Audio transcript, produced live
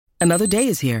Another day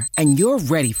is here, and you're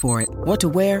ready for it. What to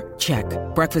wear? Check.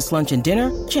 Breakfast, lunch, and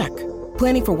dinner? Check.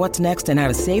 Planning for what's next and how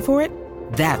to save for it?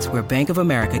 That's where Bank of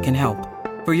America can help.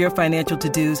 For your financial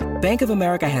to-dos, Bank of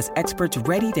America has experts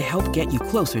ready to help get you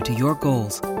closer to your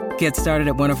goals. Get started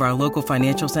at one of our local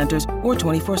financial centers or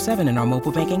 24/7 in our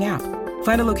mobile banking app.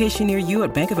 Find a location near you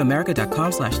at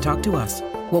bankofamerica.com/talktous.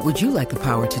 What would you like the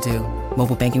power to do?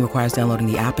 Mobile banking requires downloading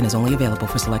the app and is only available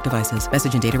for select devices.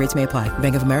 Message and data rates may apply.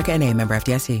 Bank of America N.A., member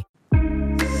FDIC.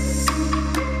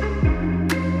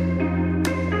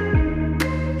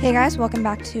 Hey guys, welcome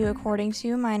back to According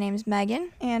To. My name's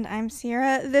Megan. And I'm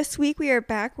Sierra. This week we are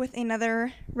back with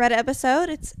another Reddit episode.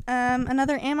 It's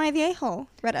another Am I the A-Hole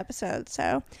Reddit episode.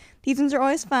 So these ones are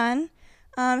always fun.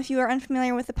 If you are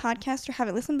unfamiliar with the podcast or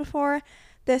haven't listened before,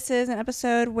 this is an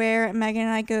episode where Megan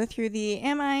and I go through the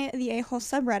Am I the A-Hole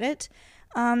subreddit,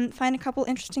 find a couple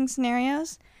interesting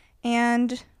scenarios,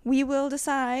 and we will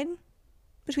decide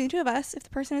between the two of us if the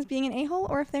person is being an a-hole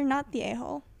or if they're not the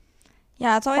a-hole.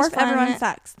 Yeah, it's always or if fun. Everyone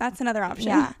sucks. That's another option.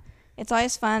 Yeah, it's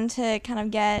always fun to kind of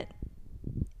get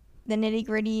the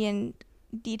nitty-gritty and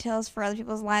details for other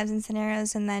people's lives and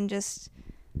scenarios and then just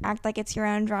act like it's your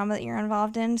own drama that you're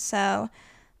involved in. So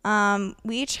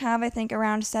we each have, I think,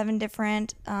 around 7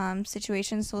 different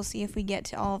situations, so we'll see if we get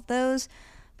to all of those.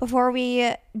 Before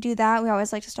we do that, we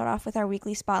always like to start off with our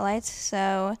weekly spotlights.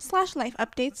 So / life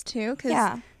updates, too,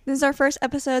 because this is our first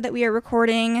episode that we are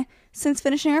recording since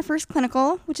finishing our first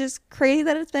clinical, which is crazy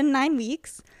that it's been 9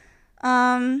 weeks.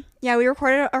 We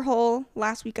recorded our whole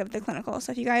last week of the clinical.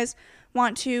 So if you guys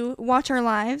want to watch our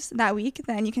lives that week,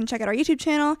 then you can check out our YouTube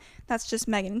channel. That's just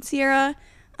Megan and Sierra.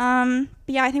 I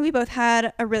think we both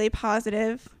had a really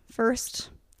positive first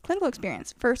clinical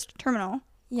experience, first terminal.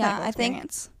 Yeah, I think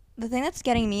the thing that's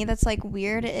getting me that's like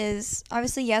weird is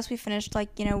obviously, yes, we finished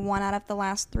 1 out of the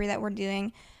last 3 that we're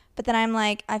doing. But then I'm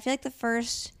like, I feel like the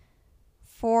first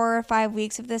 4 or 5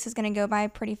 weeks of this is going to go by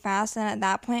pretty fast. And at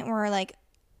that point, we're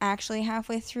actually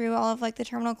halfway through all of the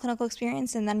terminal clinical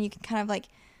experience. And then you can kind of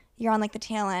you're on the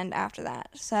tail end after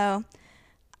that. So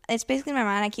it's basically in my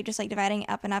mind, I keep just dividing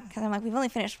up and up because I'm we've only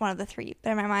finished 1 of the 3. But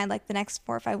in my mind, the next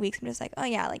 4 or 5 weeks, I'm just then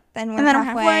we're and then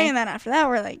halfway. And then after that,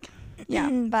 we're yeah.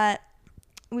 But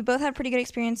we both had pretty good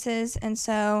experiences. And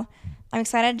so I'm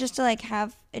excited just to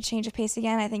have a change of pace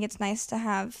again. I think it's nice to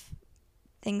have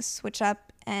things switch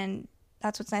up, and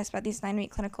that's what's nice about these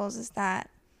 9-week clinicals is that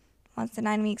once the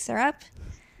 9 weeks are up,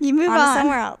 you move on to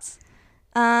somewhere else.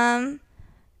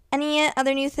 Any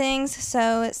other new things?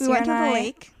 So we went to the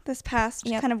lake this past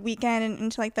kind of weekend and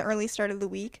into the early start of the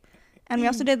week, and we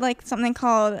also did something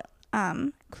called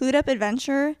Clued Up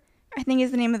Adventure, I think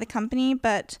is the name of the company,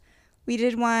 but we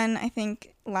did one I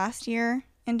think last year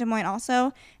in Des Moines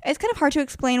also. It's kind of hard to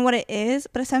explain what it is,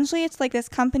 but essentially it's this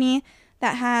company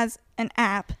that has an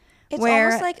app. It's where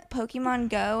almost like Pokemon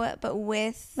Go, but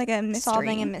with a mystery.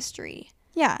 Solving a mystery.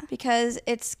 Yeah. Because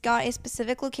it's got a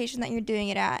specific location that you're doing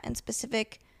it at and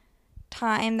specific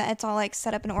time that it's all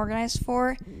set up and organized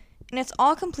for. And it's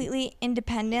all completely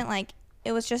independent.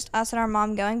 It was just us and our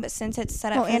mom going, but since it's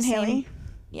set up for the Haley. same...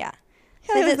 Yeah.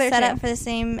 Haley Since was it's set there up for the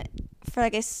same... For a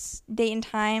date and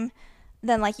time,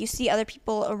 then you see other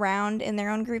people around in their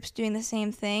own groups doing the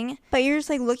same thing. But you're just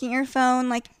looking at your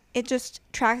phone, it just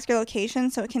tracks your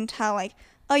location, so it can tell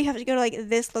oh, you have to go to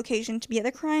this location to be at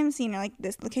the crime scene, or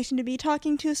this location to be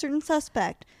talking to a certain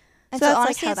suspect. And so that's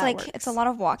honestly, how that works. it's a lot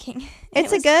of walking.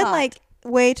 It's a good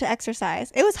way to exercise.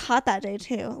 It was hot that day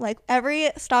too.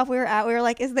 Every stop we were at, we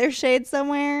were is there shade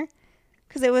somewhere?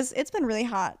 Because it's been really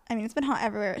hot. I mean, it's been hot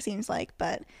everywhere, it seems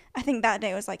but I think that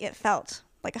day was it felt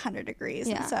 100 degrees.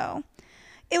 Yeah. And so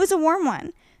it was a warm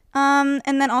one.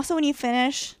 And then also when you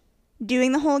finish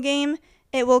doing the whole game,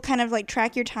 it will kind of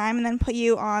track your time and then put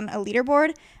you on a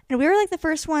leaderboard. And we were the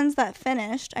first ones that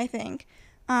finished, I think.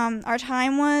 Our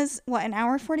time was, an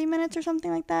hour, 40 minutes or something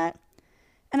like that.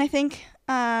 And I think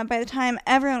by the time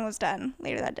everyone was done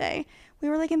later that day, we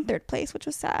were in 3rd place, which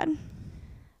was sad.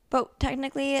 But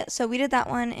technically, so we did that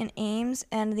one in Ames,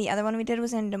 and the other one we did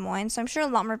was in Des Moines. So I'm sure a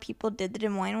lot more people did the Des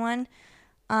Moines one.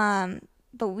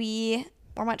 But we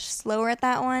were much slower at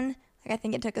that one. I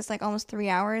think it took us almost 3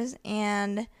 hours,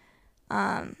 and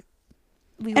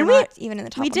we were not even in the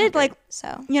top 100. We did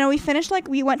so we finished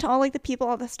we went to all the people,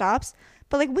 all the stops,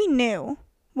 but we knew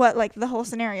what the whole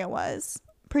scenario was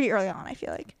pretty early on. I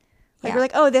feel we're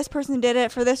oh, this person did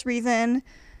it for this reason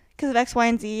because of X, Y,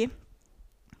 and Z.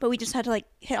 But we just had to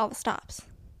hit all the stops.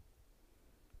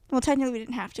 Well, technically we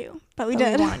didn't have to, but we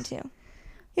did. We wanted to.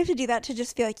 You have to do that to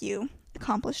just feel you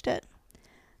accomplished it.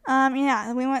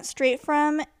 We went straight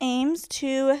from Ames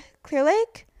to Clear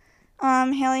Lake.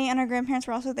 Haley and our grandparents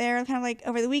were also there kind of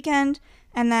over the weekend.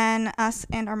 And then us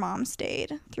and our mom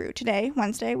stayed through today,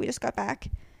 Wednesday. We just got back.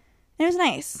 And it was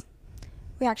nice.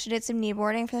 We actually did some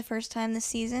kneeboarding for the first time this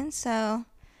season, so...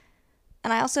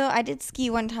 And I did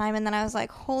ski one time, and then I was like,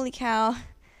 holy cow,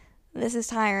 this is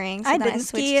tiring. So I then didn't I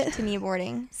switched ski. to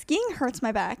kneeboarding. Skiing hurts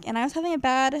my back, and I was having a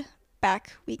bad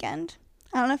back weekend.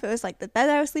 I don't know if it was like the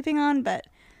bed I was sleeping on, but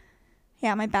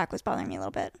yeah, my back was bothering me a little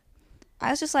bit.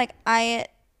 I was just like,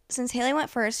 since Haley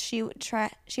went first, she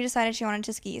decided she wanted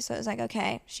to ski, so it was like,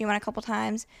 okay. She went a couple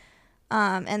times,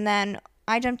 and then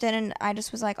I jumped in, and I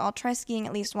just was like, I'll try skiing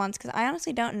at least once, because I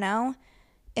honestly don't know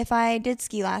if I did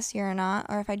ski last year or not,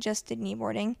 or if I just did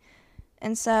kneeboarding.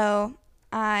 And so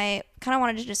I kind of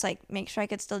wanted to just like make sure I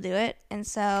could still do it. And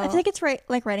so I feel like it's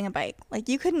like riding a bike. Like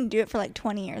you couldn't do it for like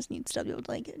 20 years and you'd still be able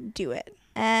to like do it.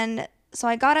 And so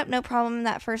I got up no problem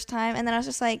that first time, and then I was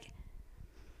just like,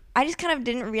 I just kind of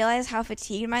didn't realize how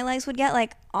fatigued my legs would get,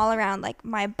 like all around. Like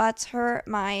my butts hurt,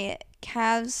 my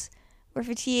calves were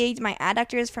fatigued, my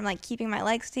adductors from like keeping my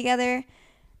legs together.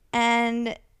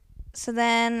 And so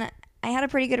then I had a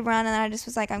pretty good run, and then I just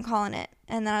was like, I'm calling it.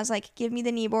 And then I was like, give me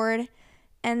the kneeboard.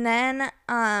 And then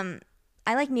I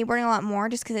like kneeboarding a lot more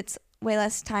just because it's way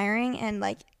less tiring, and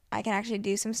like I can actually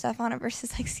do some stuff on it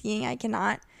versus like skiing I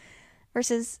cannot.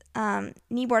 Versus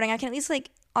kneeboarding, I can at least like,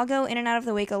 I'll go in and out of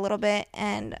the wake a little bit,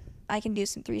 and I can do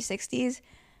some 360s.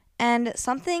 And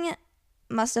something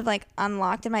must have like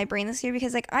unlocked in my brain this year,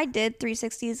 because like I did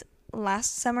 360s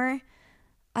last summer.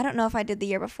 I don't know if I did the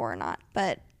year before or not,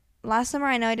 but last summer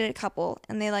I know I did a couple,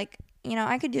 and they like, you know,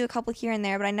 I could do a couple here and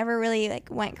there, but I never really like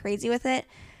went crazy with it.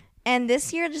 And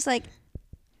this year, just like,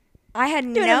 I had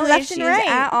no issues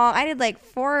at all. I did like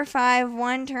 4 or 5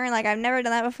 one turn, like I've never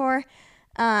done that before.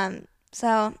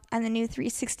 So I'm the new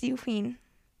 360 queen.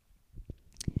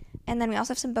 And then we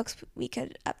also have some books we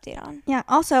could update on. Yeah.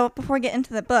 Also, before we get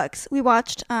into the books, we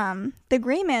watched the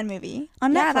Gray Man movie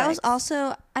on Netflix. Yeah, that was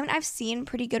also, I mean, I've seen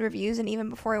pretty good reviews, and even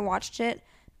before I watched it,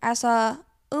 I saw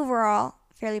overall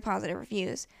fairly positive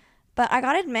reviews. But I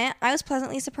gotta admit, I was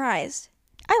pleasantly surprised.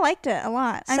 I liked it a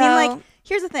lot. I mean, like,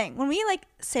 here's the thing. When we like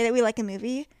say that we like a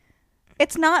movie,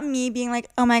 it's not me being like,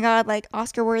 oh my God, like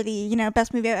Oscar worthy, you know,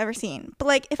 best movie I've ever seen. But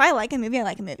like, if I like a movie, I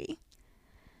like a movie.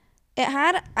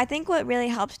 I think what really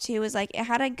helped too was like, it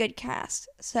had a good cast.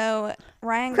 So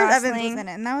Ryan Chris Gosling Evans was in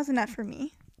it, and that was enough for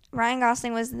me. Ryan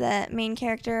Gosling was the main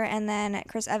character, and then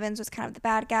Chris Evans was kind of the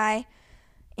bad guy.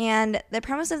 And the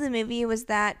premise of the movie was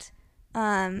that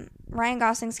Ryan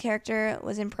Gosling's character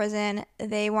was in prison.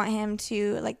 They want him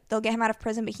to, like, they'll get him out of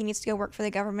prison, but he needs to go work for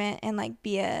the government and like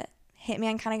be a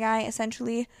hitman kind of guy,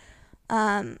 essentially.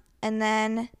 And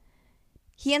then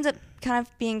he ends up kind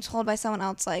of being told by someone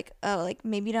else, like, oh, like,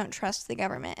 maybe don't trust the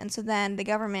government. And so then the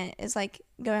government is like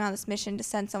going on this mission to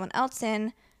send someone else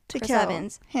in, to Chris kill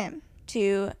Evans, him,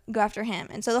 to go after him.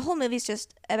 And so the whole movie's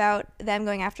just about them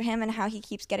going after him and how he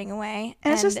keeps getting away.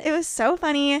 And it's just, it was so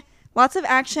funny. Lots of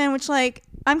action, which like,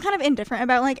 I'm kind of indifferent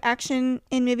about like action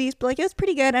in movies, but like it was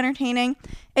pretty good, entertaining.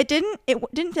 It didn't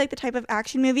feel like the type of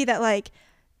action movie that like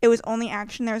it was only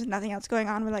action, there was nothing else going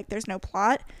on, where like there's no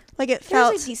plot. Like it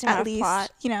felt at least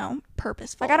plot, you know,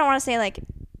 purposeful. Like I don't want to say like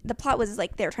the plot was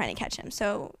like they were trying to catch him,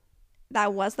 so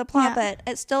that was the plot, but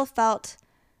it still felt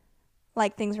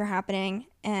like things were happening,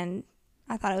 and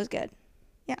I thought it was good.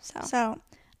 Yeah. So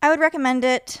I would recommend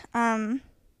it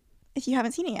if you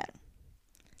haven't seen it yet.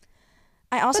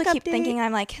 I also keep thinking,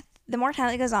 I'm like, the more time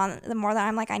that goes on, the more that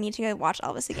I'm like, I need to go watch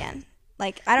Elvis again.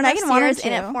 Like, I don't know if Sierra's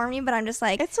in it for me, but I'm just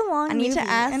like, it's a long movie. I need to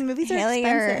ask and movies Haley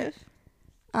are expensive.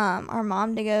 Or our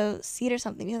mom to go see it or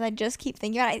something, because I just keep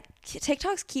thinking about it.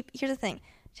 Here's the thing.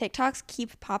 TikToks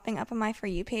keep popping up on my For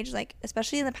You page, like,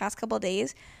 especially in the past couple of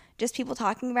days, just people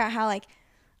talking about how, like,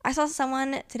 I saw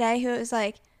someone today who was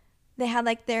like, they had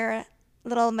like their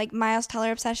little like Miles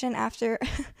Teller obsession after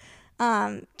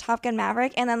Top Gun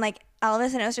Maverick, and then like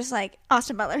Elvis, and it was just like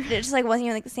Austin Butler. It just like wasn't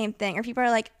even like the same thing. Or people are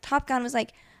like, Top Gun was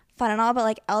like fun and all, but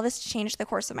like Elvis changed the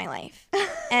course of my life.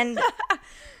 And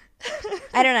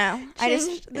I don't know.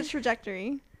 Changed the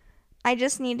trajectory. I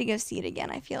just need to go see it again,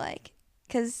 I feel like,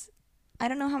 because I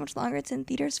don't know how much longer it's in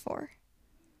theaters for.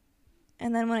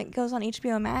 And then when it goes on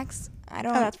HBO Max, I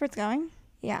don't. Oh, that's where it's going?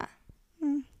 Yeah.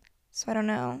 So I don't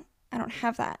know. I don't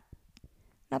have that.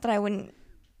 Not that I wouldn't.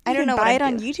 I don't know. Buy it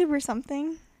on YouTube or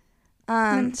something.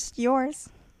 It's yours.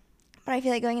 But I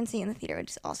feel like going and seeing it in the theater would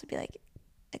just also be like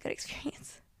a good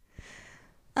experience.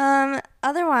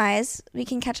 Otherwise, we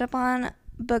can catch up on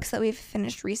books that we've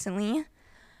finished recently.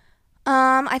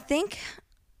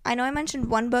 I know I mentioned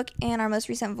one book in our most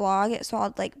recent vlog, so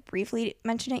I'll like briefly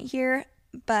mention it here.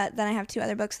 But then I have 2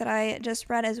 other books that I just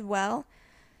read as well.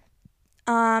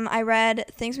 I read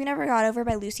Things We Never Got Over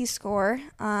by Lucy Score.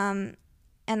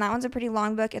 and that one's a pretty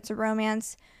long book. It's a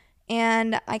romance,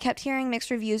 and I kept hearing mixed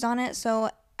reviews on it, so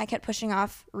I kept pushing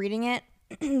off reading it.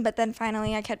 But then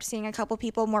finally I kept seeing a couple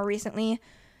people more recently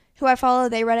who I follow,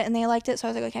 they read it and they liked it, so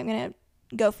I was like, okay, I'm gonna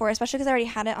go for it, especially because I already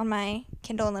had it on my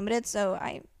Kindle Unlimited, so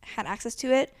I had access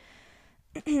to it.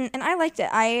 And I liked it.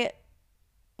 I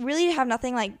really have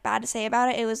nothing like bad to say about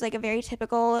it. It was like a very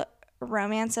typical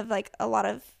romance of like a lot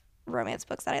of romance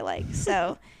books that I like.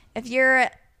 So if you're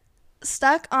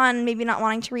stuck on maybe not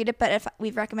wanting to read it, but if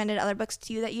we've recommended other books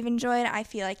to you that you've enjoyed, I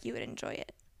feel like you would enjoy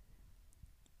it.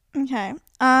 Okay.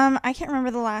 I can't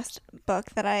remember the last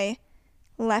book that I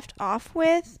left off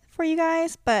with for you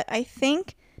guys, but I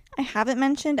think I haven't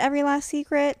mentioned Every Last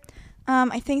Secret.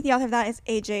 I think the author of that is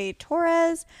A.J.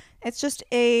 Torres. It's just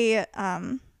a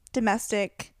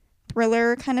domestic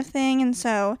thriller kind of thing, and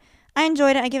so I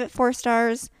enjoyed it. I give it 4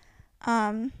 stars.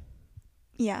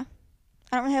 Yeah.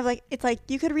 I don't really have like, it's like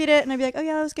you could read it and I'd be like, oh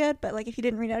yeah, that was good, but like if you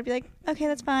didn't read it, I'd be like, okay,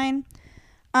 that's fine.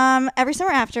 Every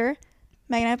Summer After,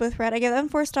 Megan and I both read. I gave them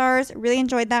 4 stars. Really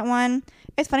enjoyed that one.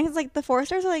 It's funny because like the 4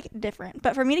 stars are like different,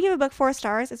 but for me to give a book 4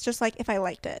 stars, it's just like if I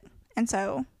liked it, and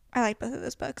so I like both of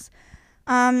those books.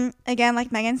 Again,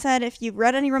 like Megan said, if you've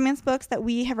read any romance books that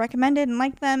we have recommended and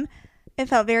liked them, it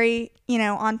felt very,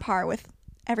 on par with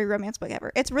every romance book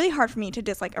ever. It's really hard for me to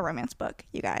dislike a romance book,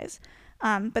 you guys.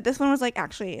 But this one was like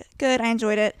actually good. I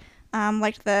enjoyed it.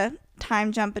 Liked the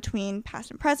time jump between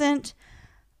past and present.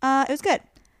 It was good.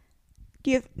 Do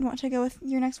you want to go with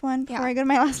your next one before I go to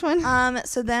my last one?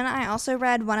 So then I also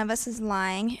read One of Us is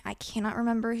Lying. I cannot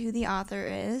remember who the author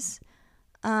is.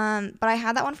 But I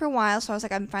had that one for a while, so I was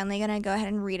like, I'm finally going to go ahead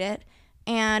and read it.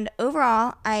 And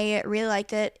overall, I really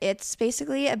liked it. It's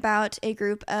basically about a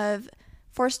group of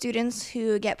 4 students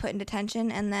who get put in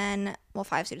detention, and then,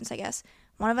 5 students, I guess.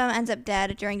 One of them ends up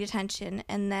dead during detention,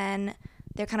 and then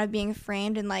they're kind of being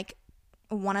framed, and like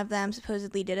one of them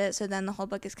supposedly did it, so then the whole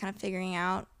book is kind of figuring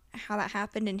out how that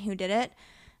happened and who did it.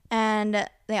 And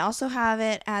they also have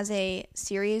it as a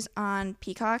series on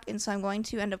Peacock, and so I'm going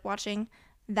to end up watching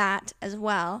that as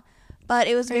well. But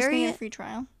it was very a free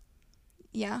trial.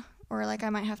 Yeah, or like I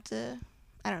might have to,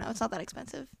 I don't know, it's not that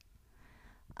expensive.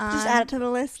 Just add it to the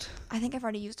list. I think I've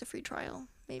already used a free trial,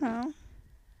 maybe. Oh.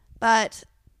 But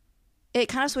it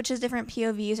kind of switches different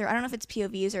POVs, or I don't know if it's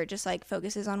POVs or it just like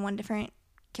focuses on one different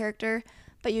character,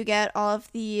 but you get all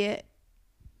of the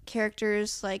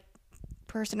characters like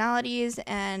personalities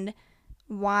and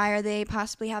why are they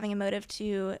possibly having a motive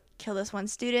to kill this one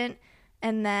student.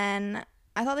 And then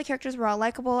I thought the characters were all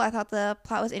likable. I thought the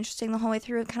plot was interesting the whole way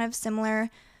through, kind of similar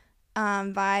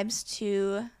vibes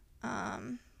to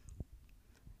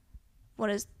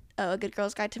A Good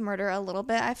Girl's Guide to Murder a little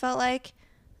bit, I felt like.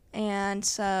 And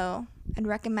so I'd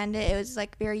recommend it. It was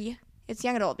like it's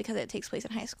young adult because it takes place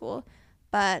in high school,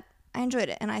 but I enjoyed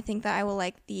it, and I think that I will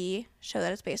like the show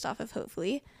that it's based off of,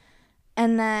 hopefully.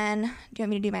 And then, do you want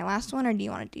me to do my last one, or do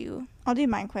you want to do... I'll do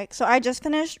mine quick. So I just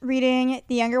finished reading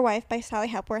The Younger Wife by Sally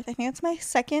Hepworth. I think it's my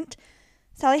second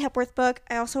Sally Hepworth book.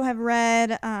 I also have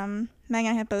read, Megan and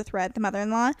I have both read The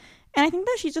Mother-in-Law, and I think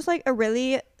that she's just like a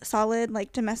really solid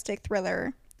like domestic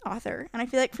thriller author. And I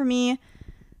feel like for me,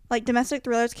 like domestic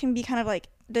thrillers can be kind of like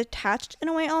detached in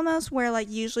a way almost, where like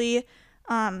usually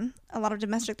a lot of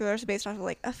domestic thrillers are based off of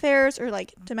like affairs or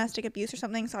like domestic abuse or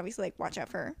something, so obviously like watch out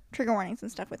for trigger warnings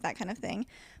and stuff with that kind of thing.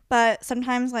 But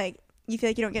sometimes like you feel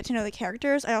like you don't get to know the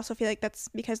characters. I also feel like that's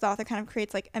because the author kind of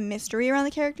creates like a mystery around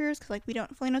the characters, because like we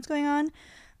don't fully know what's going on.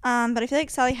 But I feel like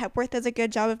Sally Hepworth does a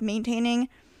good job of maintaining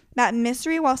that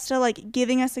mystery while still like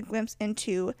giving us a glimpse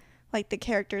into like the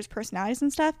characters' personalities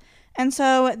and stuff. And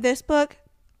so this book,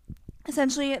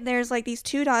 essentially there's like these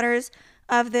 2 daughters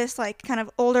of this like kind of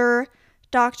older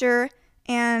doctor,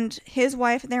 and his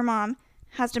wife, their mom,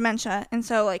 has dementia, and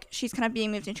so like she's kind of being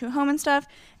moved into a home and stuff,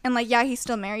 and like he's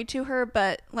still married to her,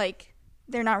 but like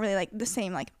they're not really like the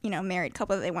same like married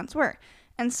couple that they once were.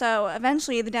 And so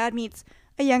eventually the dad meets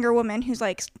a younger woman who's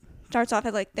like starts off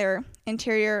as like their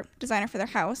interior designer for their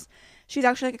house. She's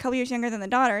actually like a couple years younger than the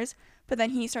daughters, but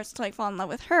then he starts to like fall in love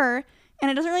with her, and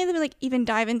it doesn't really like even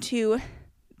dive into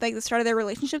like the start of their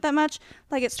relationship that much.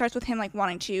 Like it starts with him like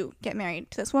wanting to get married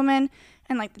to this woman,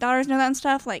 and like the daughters know that and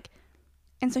stuff, like,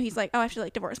 and so he's like, oh, I should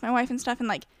like divorce my wife and stuff, and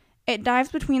like it dives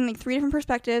between like 3 different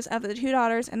perspectives of the 2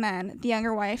 daughters and then the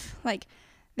younger wife, like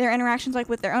their interactions like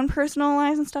with their own personal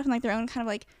lives and stuff, and like their own kind of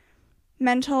like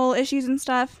mental issues and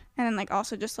stuff, and then like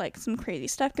also just like some crazy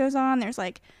stuff goes on. There's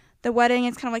like the wedding,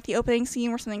 it's kind of like the opening scene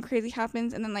where something crazy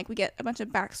happens, and then like we get a bunch of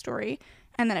backstory,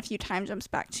 and then a few time jumps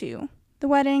back to the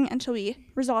wedding until we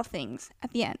resolve things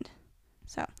at the end.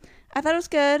 So I thought it was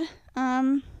good,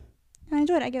 and I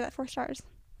enjoyed it. I gave that 4 stars.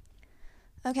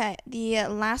 Okay, the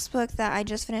last book that I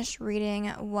just finished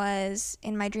reading was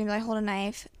In My Dreams I Hold a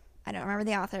Knife. I don't remember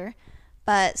the author,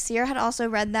 but Sierra had also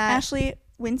read that. Ashley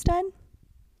Winstead?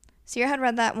 Sierra had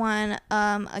read that one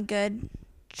a good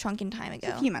chunking time ago.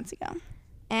 A few months ago.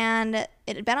 And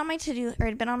it had been on my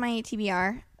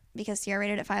TBR because Sierra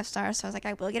rated it 5 stars, so I was like,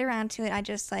 I will get around to it. I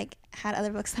just like had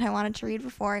other books that I wanted to read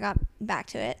before I got back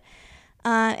to it.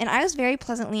 And I was very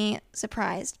pleasantly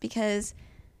surprised because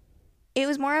it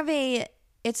was more of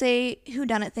it's a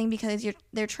whodunit thing because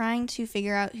they're trying to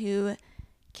figure out who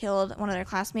killed one of their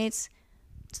classmates.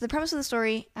 So the premise of the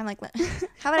story, I'm like,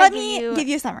 how about Let me give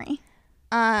you a summary.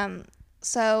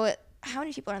 So how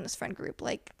many people are in this friend group?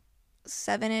 Like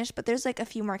 7-ish, but there's like a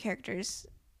few more characters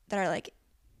that are like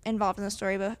involved in the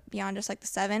story but beyond just like the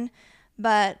 7.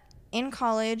 But in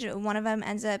college, one of them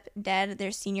ends up dead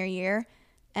their senior year,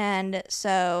 and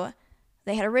so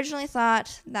they had originally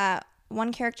thought that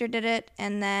one character did it,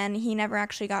 and then he never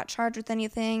actually got charged with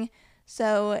anything.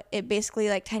 So it basically,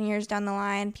 like 10 years down the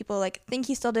line, people like think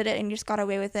he still did it and just got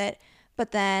away with it.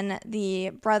 But then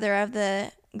the brother of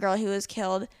the girl who was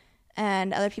killed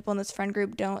and other people in this friend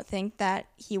group don't think that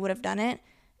he would have done it.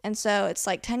 And so it's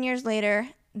like 10 years later,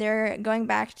 they're going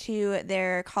back to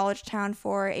their college town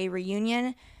for a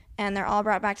reunion, and they're all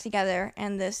brought back together.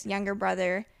 And this younger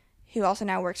brother, who also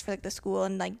now works for like the school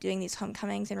and like doing these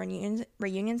homecomings and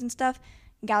reunions and stuff,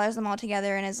 gathers them all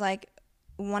together and is like,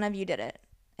 one of you did it.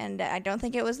 And I don't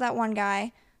think it was that one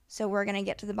guy, so we're going to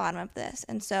get to the bottom of this.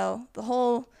 And so the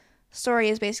whole story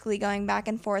is basically going back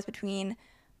and forth between,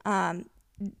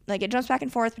 it jumps back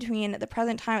and forth between the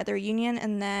present time at the reunion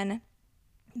and then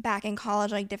back in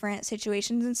college, like different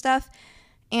situations and stuff.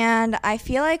 And I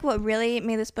feel like what really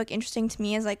made this book interesting to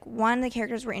me is like, one, the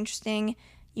characters were interesting.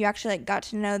 You actually like got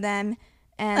to know them,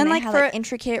 and they like had like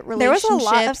intricate relationships. There was a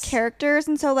lot of characters,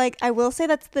 and so like I will say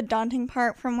that's the daunting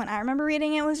part from when I remember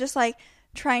reading it, was just like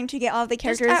trying to get all of the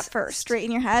characters at first straight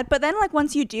in your head. But then like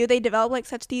once you do, they develop like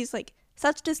such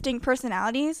distinct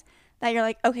personalities that you're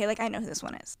like, okay, like I know who this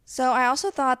one is. So I also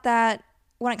thought that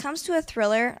when it comes to a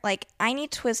thriller, like I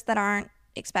need twists that aren't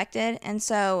expected. And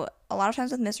so a lot of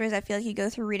times with mysteries, I feel like you go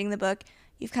through reading the book,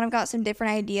 you've kind of got some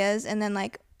different ideas, and then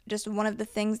like just one of the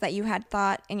things that you had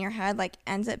thought in your head like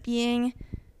ends up being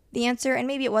the answer. And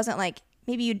maybe it wasn't, like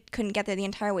maybe you couldn't get there the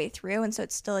entire way through, and so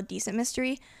it's still a decent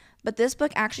mystery. But this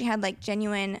book actually had like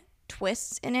genuine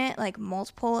twists in it, like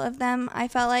multiple of them, I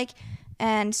felt like.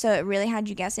 And so it really had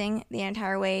you guessing the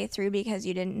entire way through because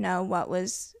you didn't know what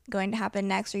was going to happen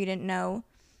next, or you didn't know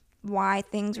why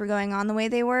things were going on the way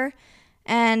they were.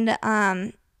 And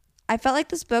I felt like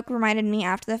this book reminded me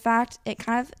after the fact,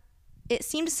 it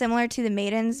seemed similar to The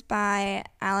Maidens by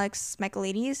Alex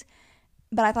Michaelides,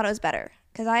 but I thought it was better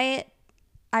because I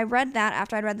read that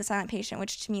after I'd read The Silent Patient,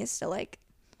 which to me is still like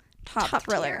top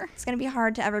thriller. Tier. It's going to be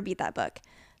hard to ever beat that book.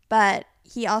 But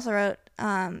he also wrote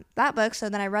that book, so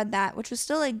then I read that, which was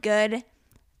still a good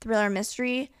thriller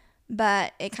mystery,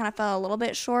 but it kind of fell a little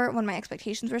bit short when my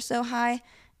expectations were so high.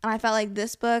 And I felt like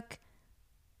this book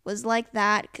was like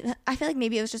that. I feel like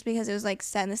maybe it was just because it was like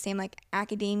set in the same like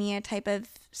academia type of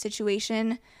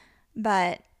situation,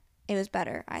 but it was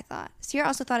better, I thought. Sierra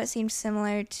also thought it seemed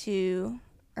similar to,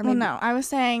 or maybe, Well, no, I was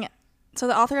saying, so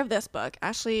the author of this book,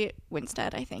 Ashley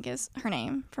Winstead, I think is her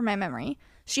name from my memory,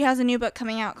 she has a new book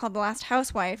coming out called The Last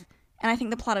Housewife, and I think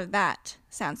the plot of that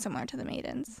sounds similar to The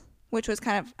Maidens, which was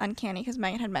kind of uncanny because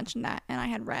Megan had mentioned that, and I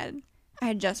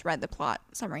had just read the plot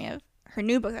summary of her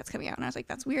new book that's coming out, and I was like,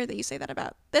 that's weird that you say that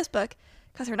about this book,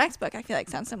 because her next book I feel like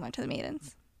sounds similar to The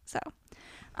Maidens. So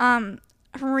from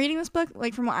reading this book,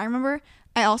 like from what I remember,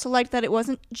 I also liked that it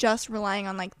wasn't just relying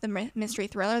on like the mystery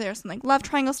thriller. There was some like love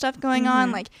triangle stuff going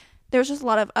on, like there was just a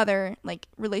lot of other like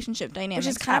relationship dynamics,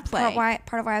 which is kind of play.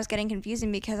 part of why I was getting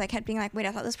confusing, because I kept being like, wait,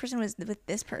 I thought this person was with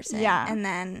this person. Yeah. And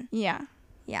then Yeah.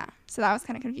 Yeah. So that was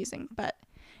kind of confusing, but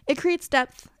it creates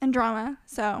depth and drama.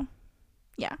 So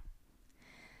yeah.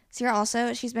 Sierra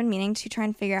also, she's been meaning to try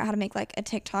and figure out how to make like a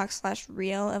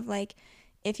TikTok/reel of like,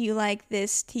 if you like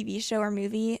this TV show or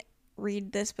movie,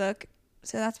 read this book.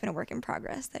 So that's been a work in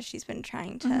progress that she's been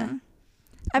trying to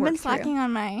I've been work through. slacking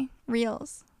on my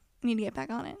reels. I need to get back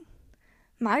on it.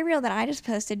 My reel that I just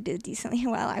posted did decently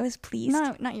well. I was pleased.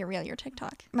 No, not your reel, your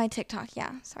TikTok. My TikTok,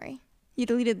 yeah, sorry. You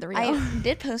deleted the reel. I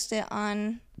did post it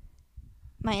on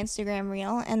my Instagram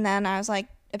reel, and then I was like,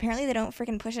 apparently they don't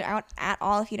freaking push it out at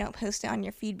all if you don't post it on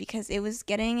your feed, because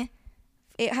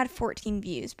it had 14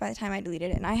 views by the time I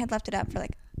deleted it, and I had left it up for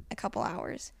like a couple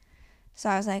hours. So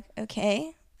I was like,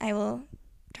 okay, I will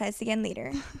try this again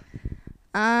later.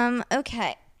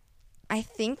 Okay. I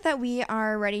think that we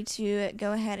are ready to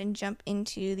go ahead and jump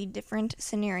into the different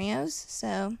scenarios.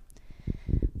 So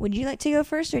Would you like to go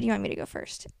first, or do you want me to go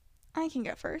first? I can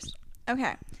go first.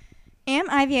 Okay. Am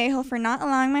I the a-hole for not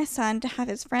allowing my son to have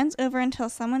his friends over until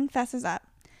someone fesses up?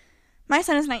 My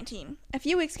son is 19. A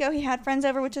few weeks ago, he had friends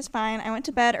over, which is fine. I went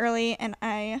to bed early, and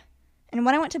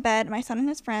when I went to bed, my son and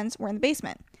his friends were in the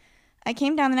basement. I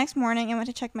came down the next morning and went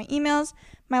to check my emails.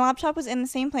 My laptop was in the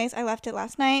same place I left it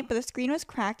last night, but the screen was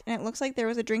cracked, and it looks like there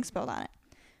was a drink spilled on it.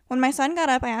 When my son got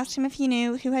up, I asked him if he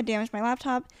knew who had damaged my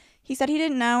laptop. He said he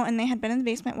didn't know, and they had been in the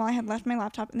basement while I had left my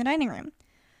laptop in the dining room.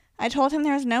 I told him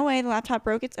there was no way the laptop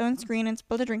broke its own screen and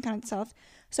spilled a drink on itself,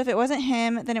 so if it wasn't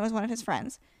him, then it was one of his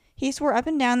friends. He swore up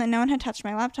and down that no one had touched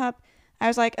my laptop. I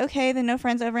was like, okay, then no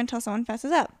friends over until someone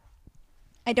fesses up.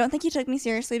 I don't think he took me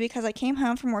seriously because I came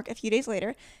home from work a few days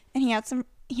later, and he had some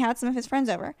of his friends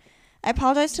over. I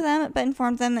apologized to them, but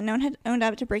informed them that no one had owned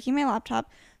up to breaking my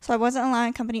laptop, so I wasn't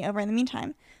allowing company over in the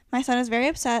meantime. My son is very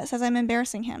upset, says I'm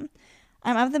embarrassing him.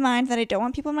 I'm of the mind that I don't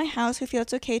want people in my house who feel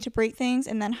it's okay to break things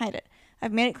and then hide it.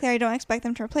 I've made it clear I don't expect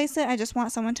them to replace it. I just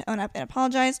want someone to own up and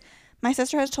apologize. My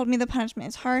sister has told me the punishment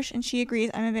is harsh, and she agrees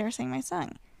I'm embarrassing my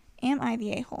son. Am I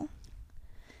the a-hole?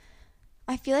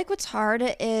 I feel like what's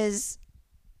hard is,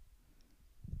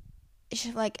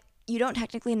 like, you don't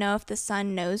technically know if the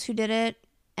son knows who did it,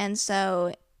 and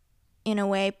so, in a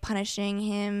way, punishing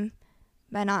him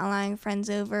by not allowing friends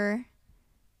over.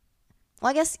 Well,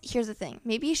 I guess here's the thing.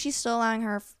 Maybe she's still allowing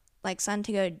her, like, son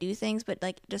to go do things, but,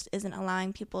 like, just isn't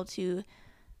allowing people to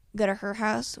go to her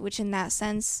house, which in that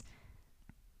sense,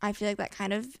 I feel like that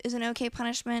kind of is an okay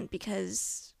punishment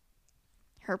because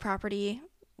her property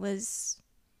was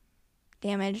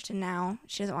damaged, and now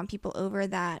she doesn't want people over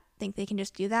that think they can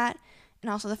just do that. And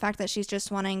also the fact that she's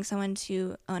just wanting someone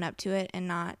to own up to it and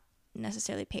not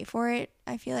necessarily pay for it,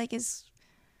 I feel like is,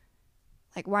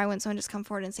 like, why wouldn't someone just come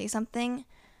forward and say something?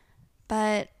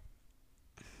 But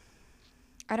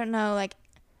I don't know, like,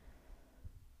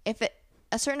 if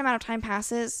a certain amount of time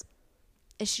passes,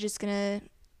 is she just gonna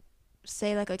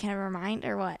say, like, okay, never mind,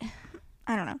 or what?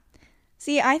 I don't know.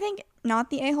 See, I think not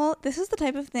the a-hole. This is the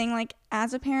type of thing, like,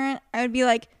 as a parent, I would be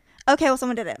like, okay, well,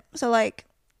 someone did it. So, like,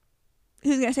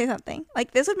 who's going to say something?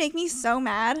 Like, this would make me so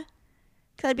mad.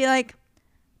 Because I'd be like,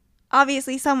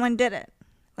 obviously someone did it.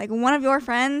 Like, one of your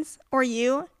friends or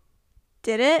you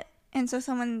did it. And so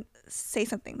someone say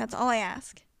something. That's all I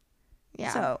ask.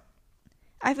 Yeah. So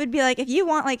I would be like, if you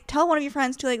want, like, tell one of your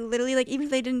friends to, like, literally, like, even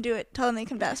if they didn't do it, tell them they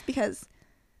confess. Because,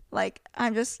 like,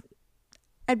 I'd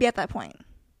be at that point.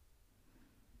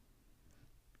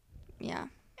 Yeah.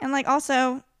 And, like,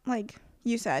 also, like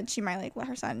you said, she might, like, let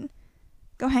her son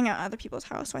go hang out at other people's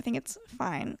house. So I think it's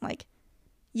fine. Like,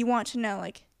 you want to know,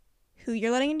 like, who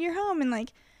you're letting into your home. And, like,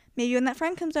 maybe when that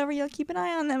friend comes over, you'll keep an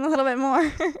eye on them a little bit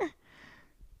more.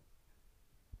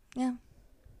 Yeah.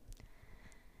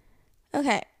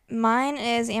 Okay. Mine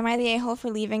is, am I the a-hole for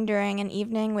leaving during an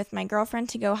evening with my girlfriend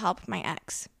to go help my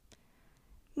ex?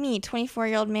 Me,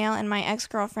 24-year-old male, and my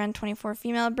ex-girlfriend, 24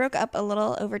 female, broke up a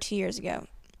little over 2 years ago.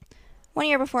 1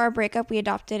 year before our breakup, we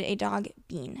adopted a dog,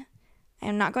 Bean. I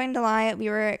am not going to lie, we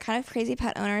were kind of crazy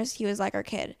pet owners. He was like our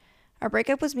kid. Our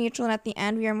breakup was mutual, and at the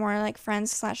end, we were more like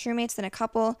friends/roommates than a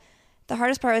couple. The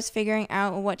hardest part was figuring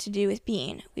out what to do with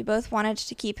Bean. We both wanted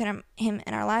to keep him in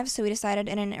our lives, so we decided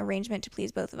in an arrangement to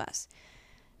please both of us.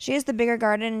 She has the bigger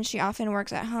garden, and she often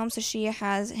works at home, so she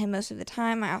has him most of the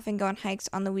time. I often go on hikes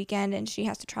on the weekend, and she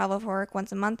has to travel for work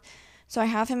once a month, so I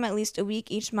have him at least a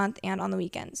week each month and on the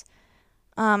weekends.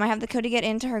 I have the code to get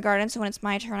into her garden, so when it's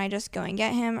my turn, I just go and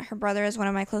get him. Her brother is one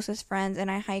of my closest friends, and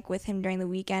I hike with him during the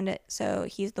weekend, so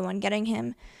he's the one getting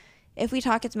him. If we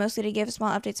talk, it's mostly to give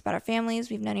small updates about our families.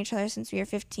 We've known each other since we were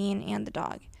 15, and the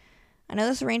dog. I know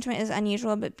this arrangement is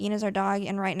unusual, but Bean is our dog,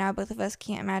 and right now both of us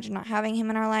can't imagine not having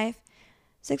him in our life.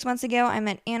 6 months ago, I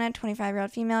met Anna,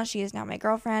 25-year-old female. She is now my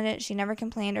girlfriend. She never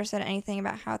complained or said anything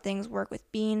about how things work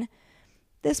with Bean.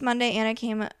 This Monday, Anna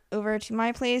came over to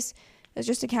my place. It was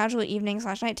just a casual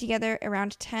evening/night together.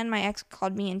 Around 10, my ex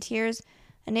called me in tears.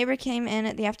 A neighbor came in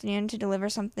at the afternoon to deliver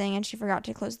something, and she forgot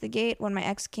to close the gate. When my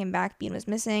ex came back, Bean was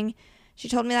missing. She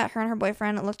told me that her and her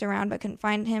boyfriend looked around but couldn't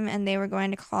find him, and they were going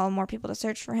to call more people to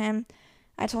search for him.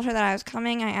 I told her that I was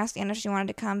coming. I asked Anna if she wanted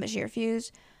to come, but she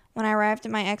refused. When I arrived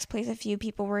at my ex's place, a few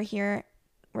people were there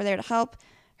to help.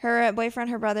 Her boyfriend,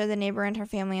 her brother, the neighbor, and her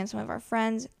family, and some of our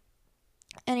friends.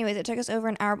 Anyways, it took us over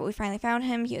an hour, but we finally found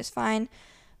him. He was fine.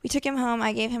 We took him home.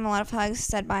 I gave him a lot of hugs,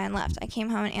 said bye, and left. I came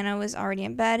home, and Anna was already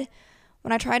in bed.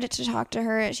 When I tried to talk to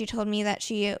her, she told me that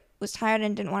she was tired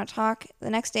and didn't want to talk. The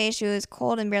next day, she was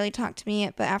cold and barely talked to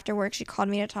me, but after work, she called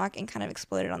me to talk and kind of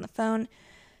exploded on the phone.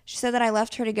 She said that I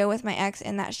left her to go with my ex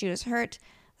and that she was hurt,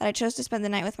 that I chose to spend the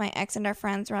night with my ex and our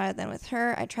friends rather than with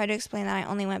her. I tried to explain that I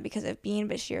only went because of Bean,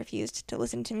 but she refused to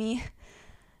listen to me.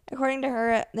 According to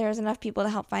her, there was enough people to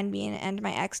help find Bean, and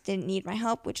my ex didn't need my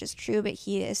help, which is true, but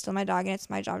he is still my dog, and it's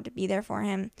my job to be there for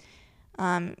him,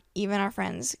 even if our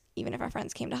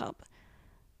friends came to help.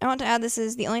 I want to add this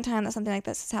is the only time that something like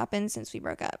this has happened since we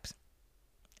broke up.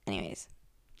 Anyways,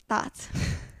 thoughts?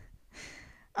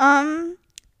 I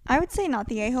would say not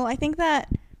the a-hole. I think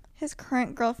that his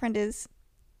current girlfriend is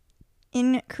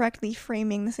incorrectly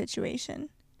framing the situation.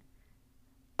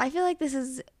 I feel like this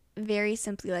is very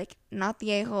simply like not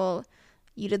the a-hole.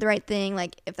 You did the right thing.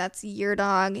 Like if that's your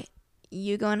dog,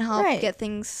 you go and help get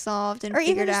things solved and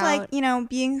figured out. Or even just like,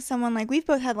 being someone like we've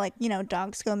both had like,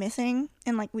 dogs go missing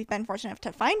and like we've been fortunate enough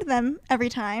to find them every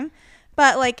time.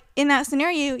 But like in that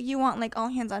scenario, you want like all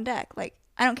hands on deck. Like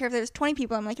I don't care if there's 20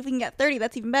 people. I'm like, if we can get 30,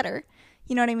 that's even better.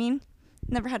 You know what I mean?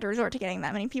 Never had to resort to getting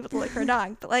that many people to look for a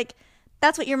dog. But like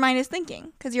that's what your mind is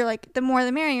thinking. Because you're like, the more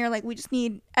the merrier. Like we just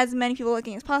need as many people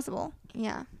looking as possible.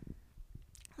 Yeah.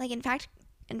 Like in fact,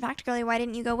 girlie, why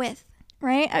didn't you go with?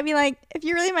 Right? I'd be like, if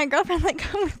you're really my girlfriend, like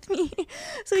come with me.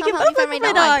 So we Come can help both me look find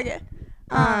for my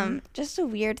my dog. Just a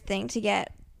weird thing to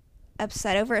get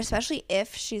upset over, especially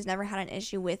if she's never had an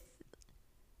issue with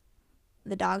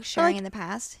the dog sharing in the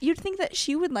past. You'd think that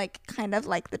she would like kind of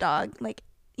like the dog. Like,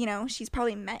 she's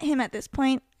probably met him at this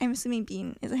point. I'm assuming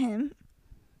Bean is a him.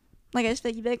 Like I just feel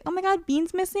like you'd be like, oh my god,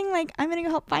 Bean's missing. Like I'm gonna go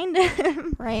help find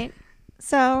him. Right?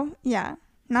 So yeah,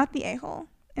 not the a-hole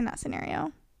in that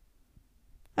scenario.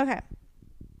 Okay.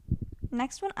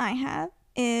 Next one I have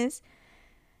is,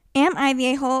 am I the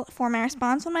a-hole for my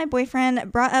response when my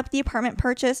boyfriend brought up the apartment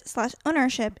purchase /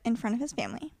 ownership in front of his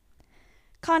family?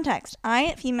 Context.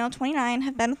 I, female 29,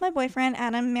 have been with my boyfriend,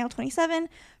 Adam, male 27,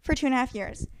 for 2.5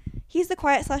 years. He's the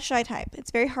quiet / shy type. It's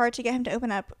very hard to get him to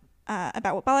open up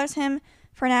about what bothers him.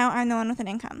 For now, I'm the one with an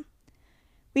income.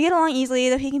 We get along easily,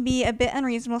 though he can be a bit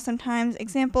unreasonable sometimes.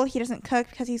 Example, he doesn't cook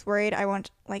because he's worried I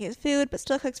won't like his food, but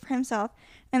still cooks for himself,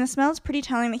 and the smell is pretty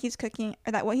telling that he's cooking,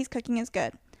 or that what he's cooking is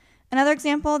good. Another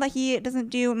example, that he doesn't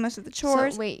do most of the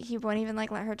chores. So wait, he won't even like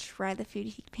let her try the food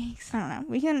he makes? I don't know.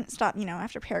 We can stop,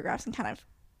 after paragraphs and kind of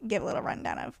give a little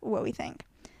rundown of what we think.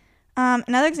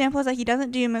 Another example is that he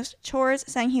doesn't do most chores,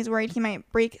 saying he's worried he might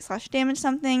break / damage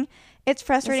something. It's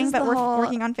frustrating, but we're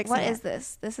working on fixing it. What is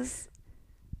this? This is...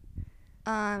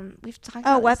 we've talked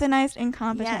about weaponized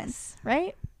incompetence. Yes.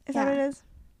 Right? Is that what it is?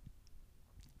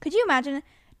 Could you imagine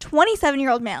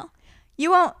 27-year-old male? You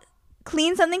won't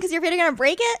clean something because you're afraid you're going to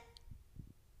break it?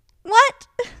 What?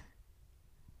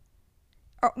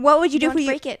 Or what would you do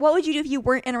What would you do if you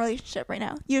weren't in a relationship right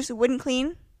now? You just wouldn't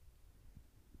clean?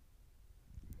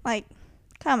 Like,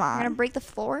 come on. You're going to break the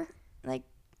floor? Like,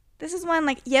 this is one,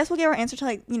 like, yes, we'll give our answer to,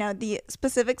 like, the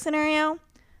specific scenario.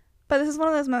 But this is one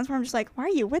of those moments where I'm just like, why are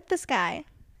you with this guy?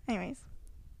 Anyways,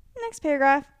 next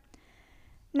paragraph.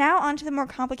 Now on to the more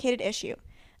complicated issue.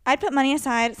 I'd put money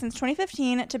aside since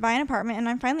 2015 to buy an apartment, and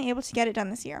I'm finally able to get it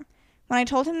done this year. When I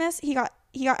told him this, he got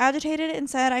agitated and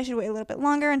said I should wait a little bit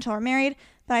longer until we're married,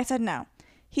 but I said no.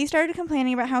 He started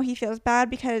complaining about how he feels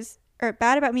bad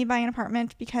about me buying an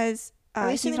apartment because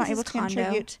he's not able to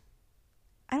contribute.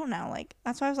 I don't know. Like,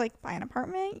 that's why I was like, buy an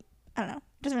apartment? I don't know.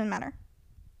 It doesn't really matter.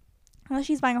 Unless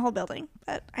she's buying a whole building,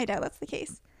 but I doubt that's the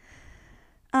case.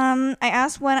 I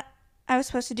asked what I was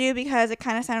supposed to do because it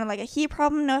kind of sounded like a he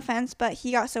problem, no offense, but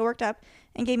he got so worked up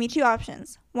and gave me 2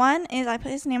 options. 1 is I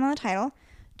put his name on the title.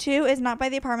 2 is not buy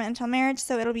the apartment until marriage,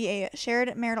 so it'll be a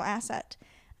shared marital asset.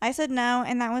 I said no,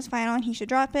 and that was final, and he should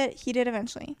drop it. He did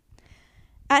eventually.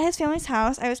 At his family's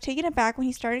house, I was taken aback when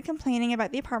he started complaining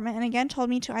about the apartment and again told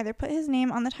me to either put his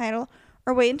name on the title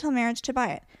or wait until marriage to buy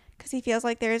it because he feels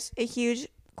like there's a huge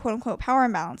quote-unquote power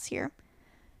imbalance here,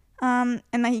 and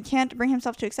that he can't bring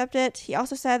himself to accept it. He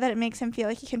also said that it makes him feel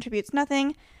like he contributes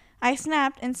nothing. I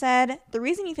snapped and said, the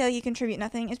reason you feel like you contribute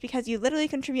nothing is because you literally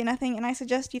contribute nothing, and I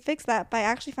suggest you fix that by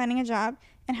actually finding a job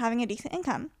and having a decent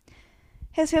income.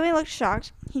 His family looked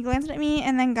shocked. He glanced at me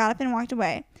and then got up and walked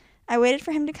away. I waited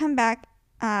for him to come back,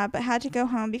 but had to go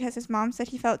home because his mom said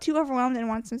he felt too overwhelmed and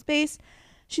wanted some space.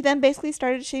 She then basically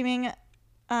started shaming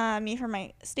me for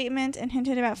my statement and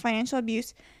hinted about financial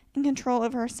abuse and control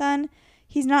over her son.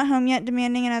 He's not home yet,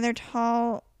 demanding another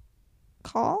tall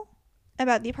call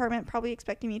about the apartment, probably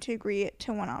expecting me to agree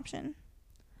to one option.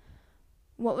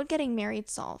 What would getting married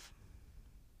solve?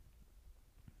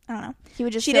 I don't know. He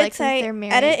would just feel like say, since they're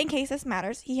married. Edit in case this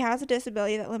matters. He has a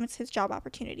disability that limits his job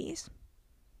opportunities.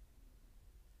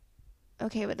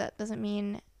 Okay, but that doesn't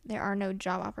mean there are no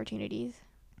job opportunities.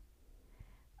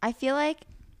 I feel like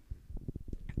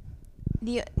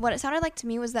what it sounded like to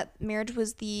me was that marriage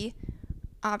was the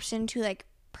option to like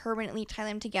permanently tie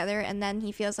them together, and then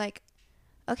he feels like,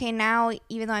 okay, now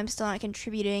even though I'm still not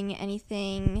contributing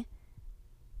anything,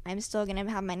 I'm still gonna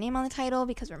have my name on the title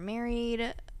because we're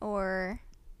married? Or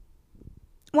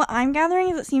what I'm gathering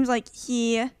is it seems like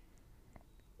he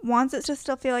wants it to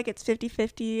still feel like it's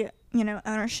 50-50, you know,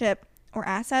 ownership or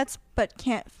assets, but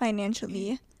can't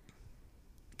financially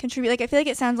contribute. Like, I feel like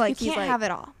it sounds like you he's can't like, have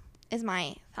it all, is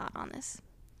my thought on this.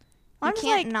 I'm You just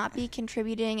can't like, not be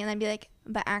contributing and then be like,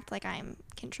 but act like I'm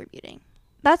contributing.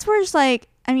 that's where just like,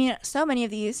 I mean, so many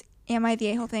of these am I the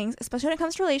a-hole things, especially when it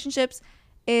comes to relationships,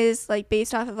 is like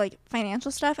based off of like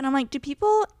financial stuff. And I'm like, do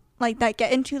people like that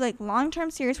get into like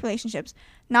long-term serious relationships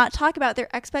not talk about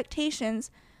their expectations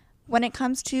when it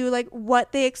comes to like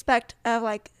what they expect of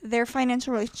like their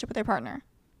financial relationship with their partner?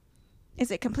 Is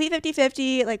it complete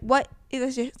 50-50? Like, what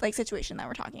is this like situation that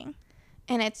we're talking?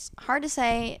 And it's hard to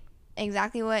say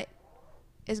exactly what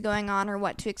is going on or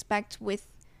what to expect with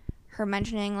her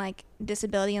mentioning like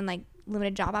disability and like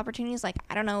limited job opportunities. Like,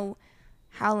 I don't know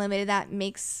how limited that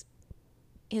makes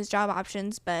his job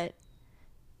options, but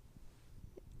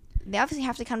they obviously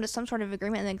have to come to some sort of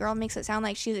agreement, and the girl makes it sound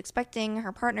like she's expecting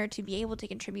her partner to be able to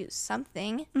contribute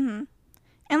something. Mm-hmm.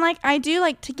 And like, I do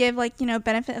like to give like, you know,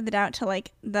 benefit of the doubt to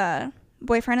like the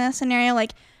boyfriend in this scenario.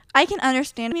 Like, I can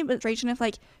understand me, but if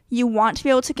like you want to be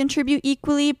able to contribute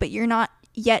equally, but you're not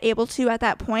yet able to at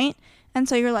that point, and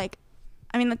so you're like,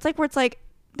 I mean, that's like where it's like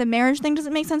the marriage thing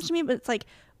doesn't make sense to me, but it's like,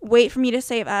 wait for me to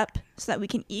save up so that we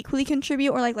can equally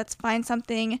contribute, or like let's find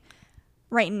something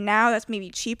right now that's maybe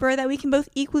cheaper that we can both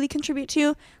equally contribute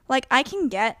to. Like, I can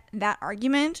get that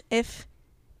argument if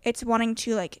it's wanting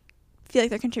to like feel like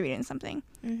they're contributing something,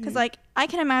 because like I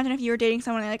can imagine if you were dating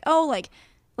someone and they're like, oh, like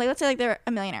let's say like they're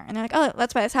a millionaire and they're like, oh,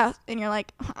 let's buy this house, and you're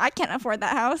like, I can't afford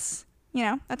that house, you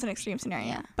know, that's an extreme scenario.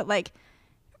 Yeah. But like,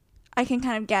 I can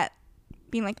kind of get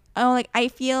being like, oh, like I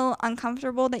feel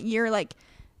uncomfortable that you're like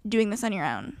doing this on your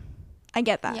own. I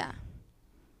get that. Yeah.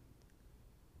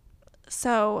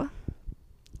 So,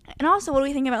 and also, what do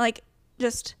we think about like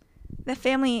just the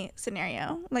family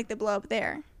scenario, like the blow up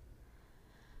there?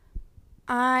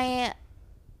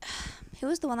 Who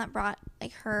was the one that brought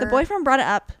like her? The boyfriend brought it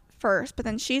up first, but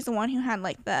then she's the one who had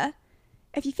like the,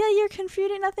 if you feel you're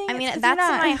contributing nothing, I mean, it's 'cause that's you're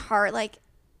not. my heart. Like,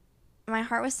 my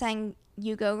heart was saying,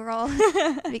 "You go, girl,"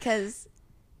 because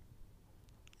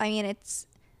I mean, it's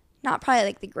not probably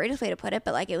like the greatest way to put it,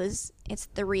 but like it's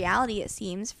the reality, it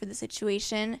seems, for the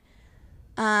situation.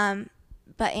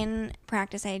 But in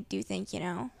practice, I do think, you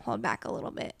know, hold back a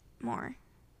little bit more.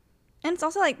 And it's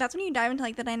also like, that's when you dive into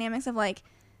like the dynamics of like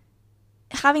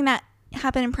having that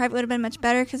happen in private would have been much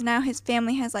better, because now his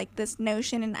family has like this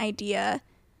notion and idea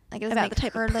Like, it about the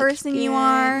type of person you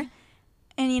are.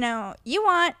 And, you know, you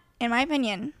want, in my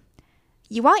opinion,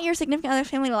 you want your significant other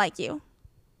family to like you.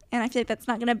 And I feel like that's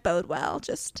not going to bode well,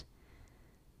 just,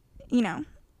 you know.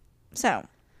 So,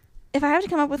 if I have to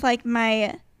come up with like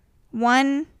my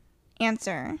one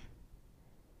answer,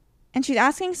 and she's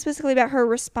asking specifically about her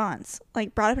response,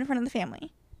 like brought up in front of the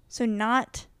family, so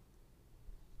not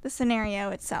the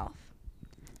scenario itself,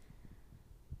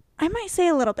 I might say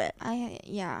a little bit.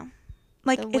 Yeah.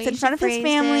 Like, The it's way in she front of his phrased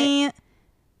family.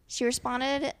 She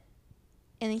responded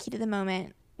in the heat of the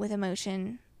moment with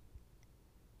emotion,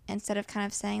 instead of kind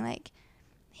of saying like,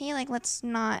 hey, like, let's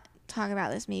not talk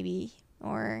about this maybe,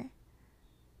 or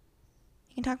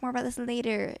we can talk more about this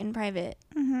later in private.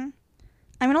 Mm-hmm.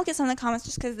 I'm going to look at some of the comments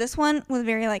just because this one was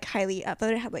very like highly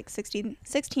upvoted. It had like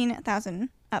 16,000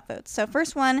 upvotes. So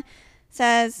first one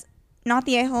says, not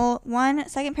the a-hole.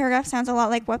 Second paragraph sounds a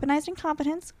lot like weaponized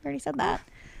incompetence. We already said that.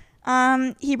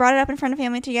 He brought it up in front of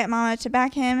family to get mama to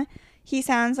back him. He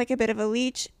sounds like a bit of a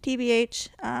leech.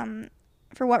 TBH.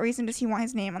 For what reason does he want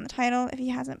his name on the title if he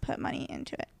hasn't put money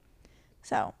into it?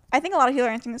 So I think a lot of people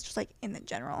are answering this just like in the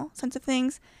general sense of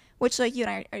things, which like you and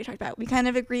I already talked about. We kind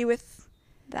of agree with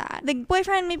That. the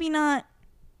boyfriend maybe might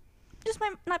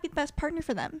not be the best partner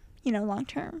for them, you know, long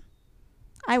term,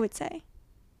 I would say.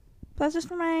 But that's just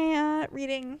for my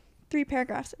reading 3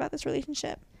 paragraphs about this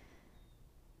relationship.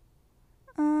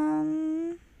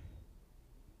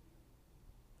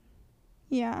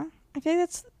 Yeah, I feel like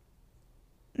that's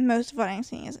most of what I'm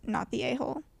seeing is not the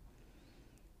a-hole.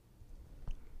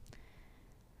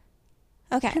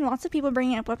 Okay. And lots of people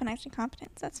bringing up weaponized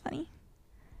incompetence. That's funny.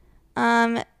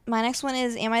 My next one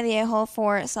is, am I the a-hole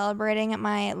for celebrating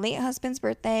my late husband's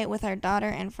birthday with our daughter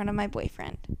in front of my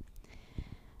boyfriend?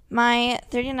 My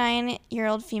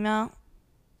 39-year-old female,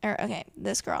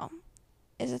 this girl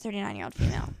is a 39-year-old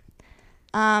female.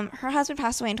 Her husband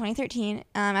passed away in 2013.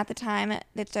 At the time,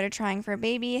 they started trying for a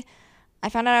baby. I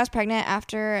found out I was pregnant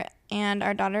after, and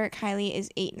our daughter, Kylie,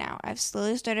 is 8 now. I've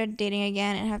slowly started dating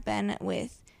again and have been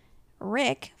with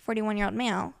Rick, 41-year-old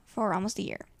male, for almost a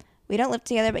year. We don't live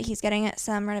together, but he's getting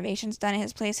some renovations done at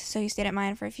his place, so he stayed at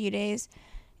mine for a few days.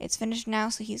 It's finished now,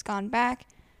 so he's gone back.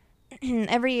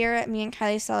 Every year, me and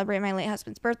Kylie celebrate my late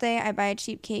husband's birthday. I buy a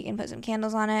cheap cake and put some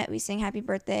candles on it. We sing happy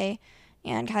birthday,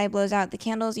 and Kylie blows out the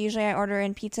candles. Usually I order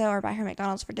in pizza or buy her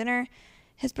McDonald's for dinner.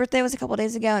 His birthday was a couple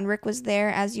days ago, and Rick was there.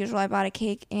 As usual, I bought a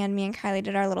cake, and me and Kylie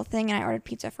did our little thing, and I ordered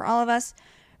pizza for all of us.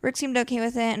 Rick seemed okay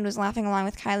with it and was laughing along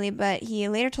with Kylie, but he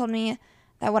later told me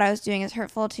that what I was doing is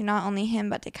hurtful to not only him,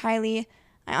 but to Kylie.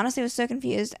 I honestly was so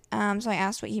confused, so I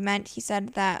asked what he meant. He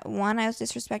said that, 1, I was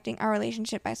disrespecting our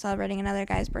relationship by celebrating another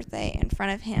guy's birthday in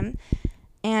front of him,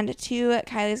 and 2,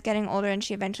 Kylie's getting older and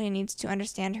she eventually needs to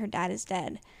understand her dad is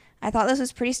dead. I thought this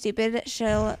was pretty stupid.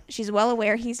 She's well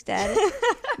aware he's dead,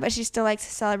 but she still likes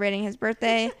celebrating his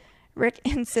birthday. Rick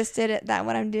insisted that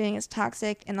what I'm doing is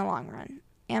toxic in the long run.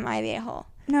 Am I the a-hole?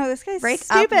 No, this guy's Break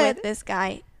stupid. up with this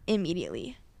guy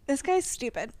immediately. This guy's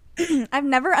stupid. I've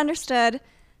never understood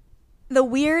the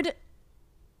weird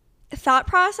thought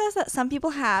process that some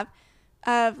people have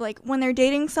of, like, when they're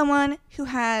dating someone who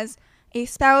has a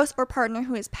spouse or partner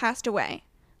who has passed away.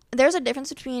 There's a difference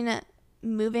between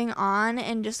moving on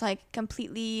and just, like,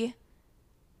 completely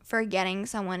forgetting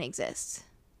someone exists.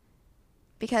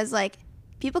 Because, like,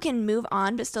 people can move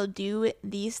on but still do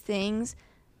these things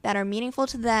that are meaningful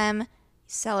to them,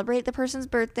 celebrate the person's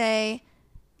birthday,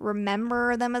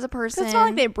 remember them as a person. It's not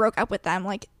like they broke up with them.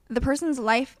 Like, the person's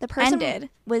life ended,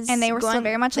 and they were still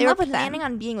very much in love with them. They were planning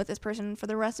on being with this person for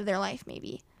the rest of their life,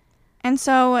 maybe. And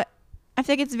so I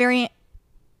think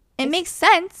it makes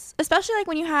sense, especially, like,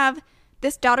 when you have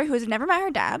this daughter who has never met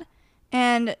her dad,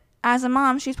 and as a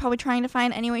mom, she's probably trying to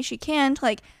find any way she can to,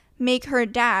 like, make her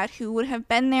dad, who would have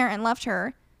been there and loved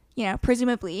her, you know,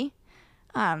 presumably,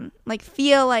 like,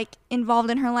 feel, like, involved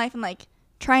in her life and, like,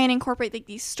 try and incorporate, like,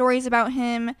 these stories about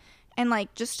him and,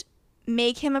 like, just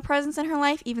make him a presence in her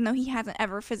life, even though he hasn't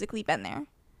ever physically been there.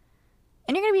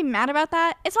 And you're gonna be mad about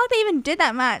that? It's not like they even did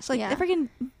that much. Like, they freaking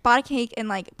bought a cake and,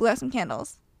 like, blew out some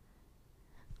candles.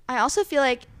 I also feel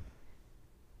like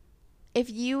if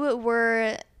you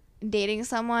were dating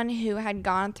someone who had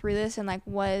gone through this and, like,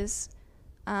 was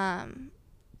a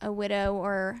widow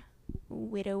or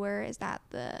widower, is that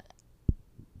the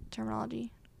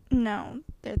terminology? No,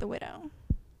 they're the widow.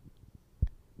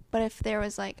 But if there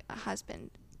was, like, a husband.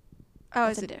 Oh,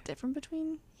 is it different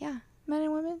between men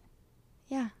and women?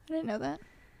 Yeah. I didn't know that.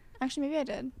 Actually, maybe I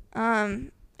did.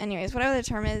 Anyways, whatever the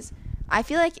term is, I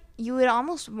feel like you would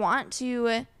almost want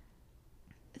to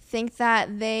think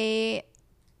that they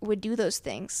would do those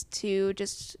things to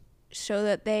just show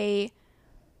that they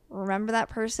remember that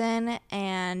person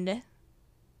and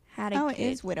had a good... Oh, it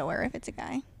is widower if it's a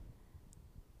guy.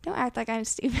 Don't act like I'm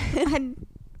stupid.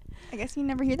 I guess you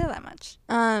never hear that much.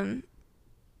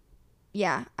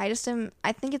 Yeah, I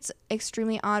think it's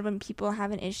extremely odd when people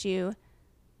have an issue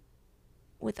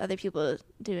with other people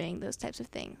doing those types of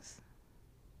things.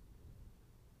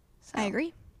 So. I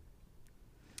agree.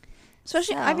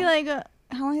 Especially, I feel like,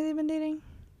 how long have they been dating?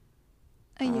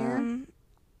 A year?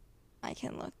 I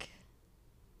can look.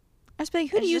 I was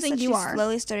like, who do you think you are?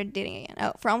 Slowly started dating again.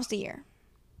 Oh, for almost a year.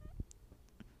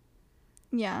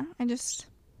 Yeah, it's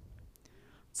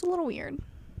a little weird.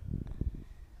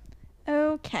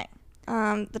 Okay.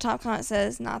 The top comment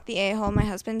says, not the a-hole. My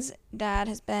husband's dad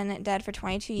has been dead for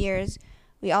 22 years.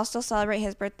 We all still celebrate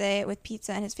his birthday with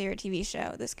pizza and his favorite TV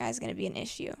show. This guy's going to be an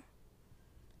issue.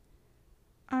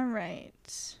 All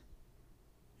right.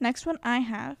 Next one I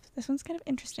have. This one's kind of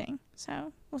interesting,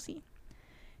 so we'll see.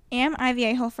 Am I the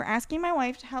a-hole for asking my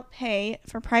wife to help pay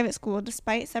for private school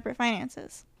despite separate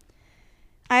finances?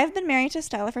 I have been married to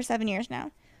Stella for 7 years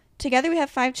now. Together we have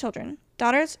 5 children.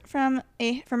 Daughters from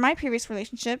my previous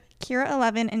relationship, Kira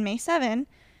 11 and May 7,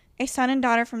 a son and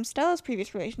daughter from Stella's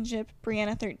previous relationship,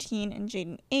 Brianna 13 and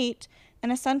Jaden 8,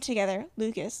 and a son together,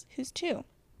 Lucas, who's 2.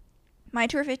 My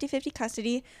 2 are 50-50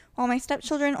 custody, while my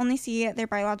stepchildren only see their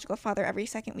biological father every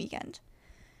second weekend.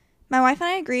 My wife and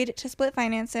I agreed to split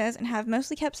finances and have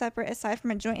mostly kept separate aside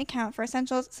from a joint account for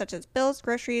essentials such as bills,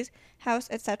 groceries, house,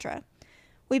 etc.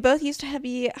 We both used to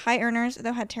be high earners,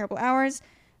 though had terrible hours.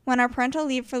 When our parental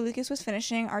leave for Lucas was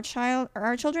finishing, our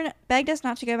children begged us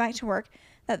not to go back to work,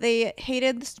 that they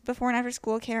hated before and after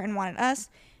school care and wanted us.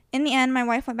 In the end, my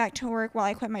wife went back to work while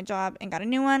I quit my job and got a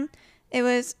new one. It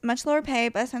was much lower pay,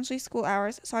 but essentially school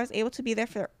hours, so I was able to be there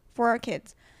for our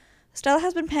kids. Stella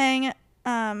has been paying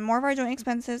more of our joint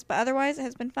expenses, but otherwise it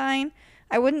has been fine.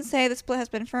 I wouldn't say the split has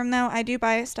been firm, though. I do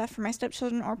buy stuff for my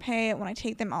stepchildren or pay when I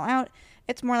take them all out.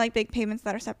 It's more like big payments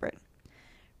that are separate.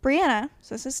 Brianna,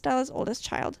 so this is Stella's oldest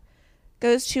child,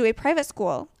 goes to a private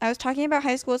school. I was talking about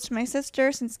high schools to my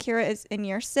sister since Kira is in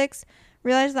year 6.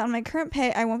 Realized that on my current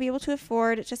pay, I won't be able to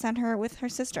afford to send her with her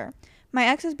sister. My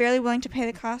ex is barely willing to pay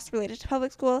the costs related to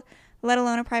public school, let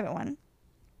alone a private one.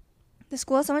 The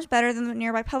school is so much better than the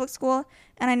nearby public school,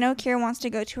 and I know Kira wants to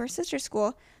go to her sister's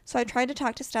school, so I tried to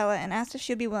talk to Stella and asked if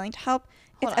she would be willing to help.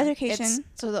 Hold It's on. education.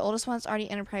 So the oldest one's already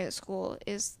in a private school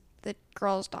is the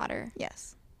girl's daughter.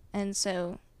 Yes. And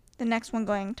so, The next one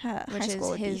going to which high is school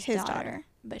would be his his daughter, daughter.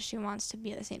 but she wants to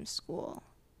be at the same school.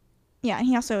 Yeah, and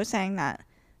he also was saying that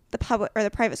the public or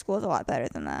the private school is a lot better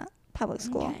than the public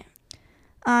school. Okay.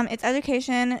 It's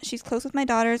education. She's close with my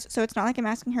daughters, so it's not like I'm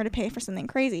asking her to pay for something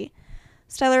crazy.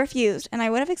 Stella refused, and I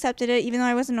would have accepted it even though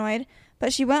I was annoyed,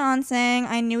 but she went on saying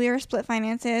I knew we were split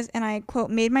finances, and I, quote,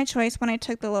 made my choice when I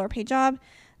took the lower paid job,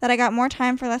 that I got more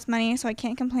time for less money, so I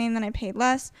can't complain that I paid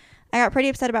less. I got pretty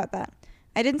upset about that.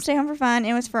 I didn't stay home for fun.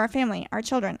 It was for our family, our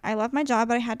children. I love my job,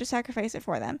 but I had to sacrifice it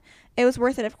for them. It was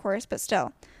worth it, of course, but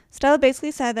still. Stella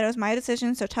basically said that it was my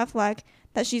decision, so tough luck,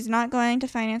 that she's not going to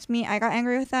finance me. I got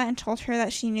angry with that and told her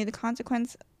that she knew the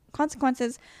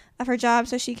consequences of her job,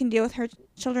 so she can deal with her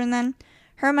children then.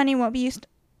 Her money won't be used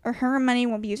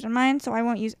on mine, so I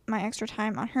won't use my extra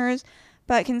time on hers,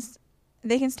 but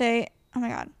they can stay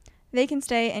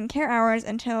in care hours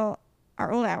until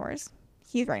our old hours.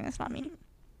 He's writing this, not me.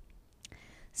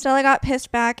 Stella got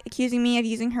pissed back, accusing me of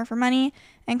using her for money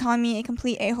and calling me a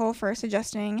complete a-hole for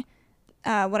suggesting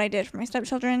what I did for my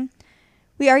stepchildren.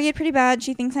 We argued pretty bad.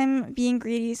 She thinks I'm being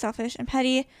greedy, selfish, and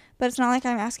petty, but it's not like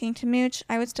I'm asking to mooch.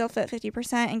 I would still fit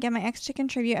 50% and get my ex to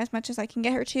contribute as much as I can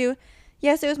get her to.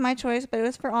 Yes, it was my choice, but it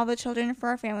was for all the children and for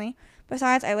our family.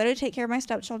 Besides, I literally take care of my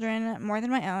stepchildren more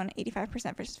than my own,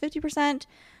 85% versus 50%.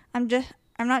 I'm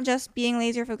not just being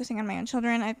lazy or focusing on my own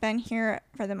children. I've been here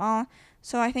for them all.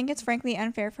 So I think it's frankly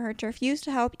unfair for her to refuse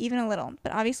to help even a little.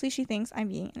 But obviously she thinks I'm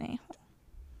being an a-hole.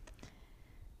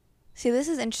 See, this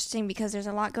is interesting because there's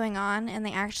a lot going on, and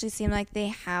they actually seem like they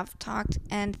have talked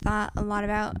and thought a lot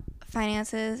about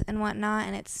finances and whatnot,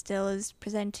 and it still is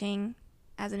presenting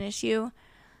as an issue.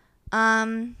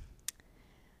 My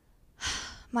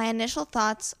initial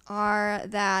thoughts are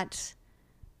that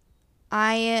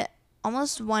I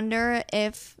almost wonder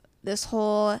if this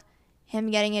whole him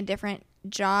getting a different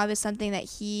job is something that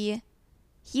he's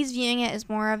viewing it as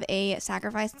more of a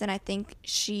sacrifice than I think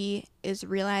she is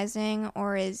realizing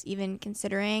or is even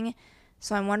considering.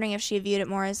 So I'm wondering if she viewed it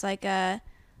more as like I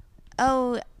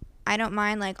don't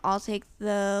mind, like I'll take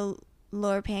the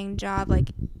lower paying job.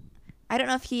 Like I don't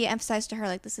know if he emphasized to her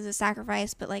like this is a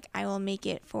sacrifice, but like I will make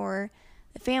it for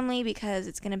the family because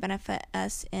it's going to benefit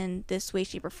us in this way,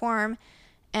 shape, or form.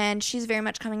 And she's very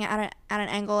much coming at an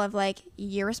angle of like,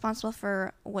 you're responsible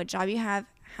for what job you have,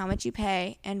 how much you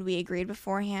pay, and we agreed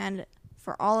beforehand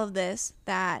for all of this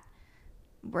that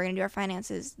we're going to do our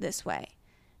finances this way.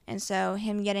 And so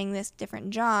him getting this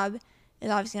different job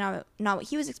is obviously not what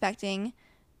he was expecting.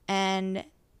 And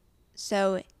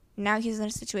so now he's in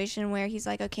a situation where he's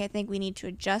like, okay, I think we need to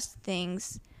adjust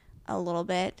things a little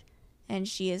bit. And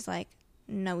she is like,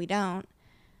 no, we don't.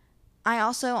 I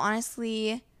also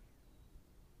honestly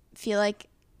feel like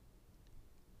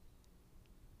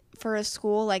for a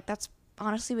school, like that's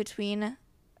honestly between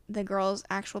the girl's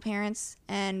actual parents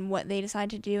and what they decide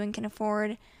to do and can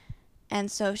afford. And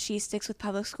so if she sticks with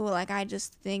public school, like I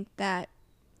just think that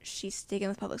she's sticking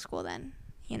with public school then,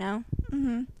 you know?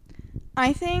 Mm-hmm.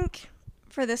 I think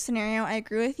for this scenario, I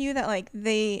agree with you that like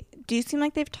they do seem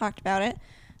like they've talked about it.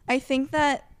 I think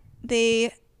that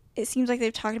it seems like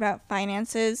they've talked about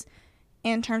finances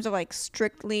in terms of like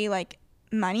strictly like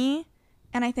money,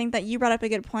 and I think that you brought up a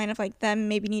good point of like them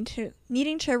maybe needing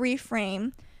to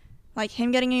reframe like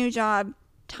him getting a new job,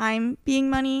 time being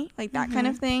money, like that kind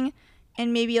of thing,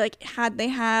 and maybe like had they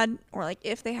had or like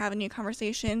if they have a new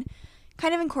conversation,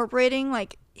 kind of incorporating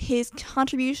like his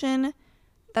contribution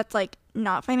that's like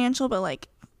not financial but like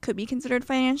could be considered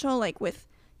financial, like with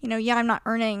I'm not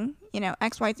earning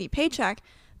XYZ paycheck,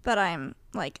 but I'm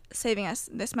like saving us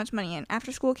this much money in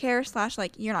after school care /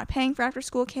 like you're not paying for after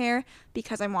school care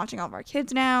because I'm watching all of our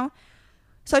kids now.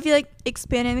 So I feel like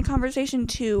expanding the conversation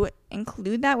to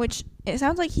include that, which it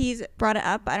sounds like he's brought it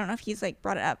up. I don't know if he's like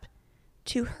brought it up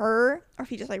to her or if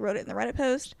he just like wrote it in the Reddit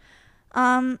post.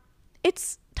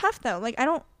 It's tough though. Like I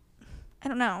don't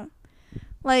know.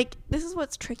 Like this is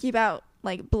what's tricky about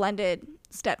like blended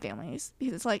step families,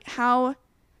 because it's like how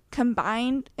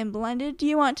combined and blended do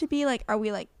you want to be? Like are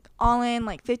we like all in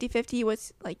like 50-50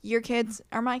 with like your kids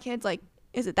or my kids? Like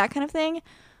is it that kind of thing,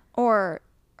 or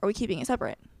are we keeping it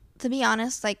separate? To be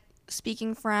honest, like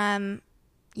speaking from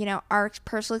our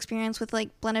personal experience with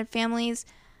like blended families,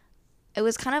 it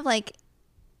was kind of like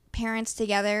parents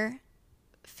together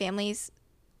families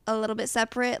a little bit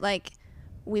separate. Like,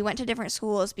 we went to different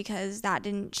schools because that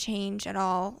didn't change at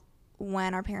all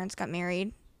when our parents got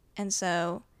married. And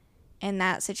so in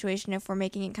that situation, if we're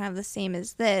making it kind of the same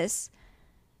as this,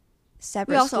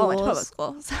 separate schools. We also all went to public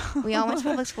schools. So. We all went to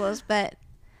public schools, but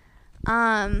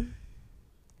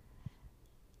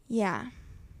yeah.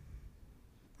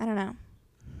 I don't know.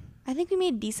 I think we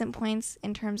made decent points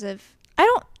in terms of... I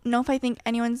don't know if I think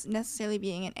anyone's necessarily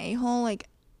being an a-hole. Like,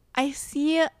 I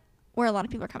see where a lot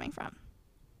of people are coming from.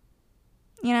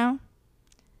 You know?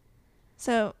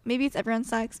 So, maybe it's everyone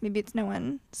sucks. Maybe it's no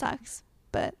one sucks.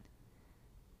 But,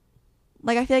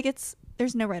 like, I feel like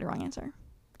there's no right or wrong answer,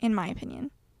 in my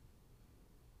opinion.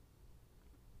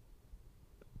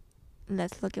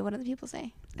 Let's look at what other people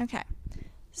say. Okay.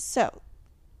 So,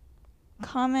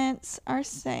 comments are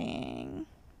saying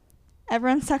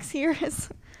everyone sucks here is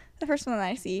the first one that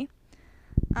I see.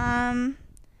 You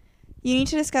need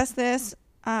to discuss this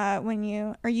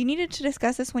you needed to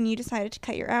discuss this when you decided to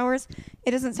cut your hours.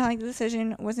 It doesn't sound like the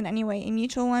decision was in any way a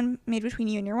mutual one made between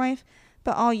you and your wife,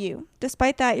 but all you.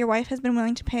 Despite that, your wife has been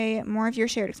willing to pay more of your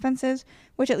shared expenses,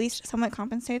 which at least somewhat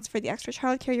compensates for the extra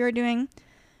childcare you are doing.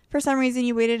 For some reason,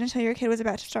 you waited until your kid was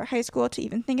about to start high school to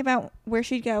even think about where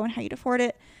she'd go and how you'd afford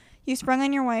it. You sprung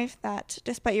on your wife that,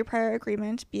 despite your prior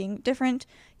agreement being different,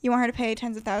 you want her to pay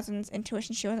tens of thousands in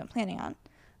tuition she wasn't planning on.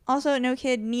 Also, no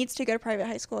kid needs to go to private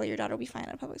high school. Your daughter will be fine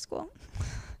at public school.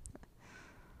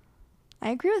 I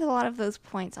agree with a lot of those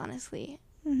points, honestly.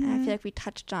 Mm-hmm. And I feel like we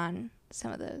touched on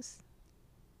some of those.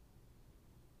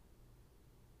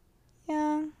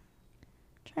 Yeah.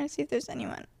 Trying to see if there's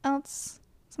anyone else.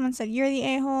 Someone said, you're the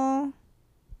a-hole.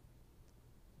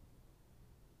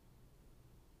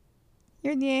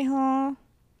 You're the a-hole.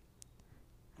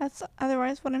 That's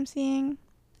otherwise what I'm seeing.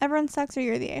 Everyone sucks or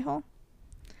you're the a-hole.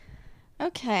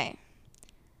 Okay.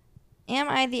 Am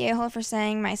I the a-hole for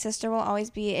saying my sister will always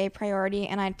be a priority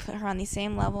and I'd put her on the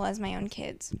same level as my own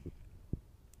kids?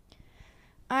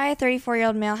 I,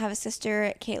 34-year-old male, have a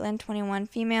sister, Caitlin, 21,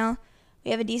 female. We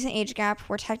have a decent age gap.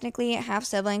 We're technically half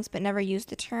siblings but never used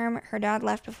the term. Her dad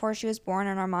left before she was born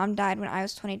and our mom died when I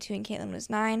was 22 and Caitlin was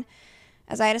 9.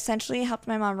 As I had essentially helped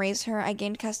my mom raise her, I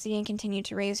gained custody and continued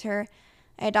to raise her.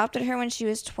 I adopted her when she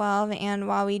was 12, and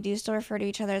while we do still refer to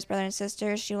each other as brother and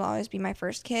sister, she will always be my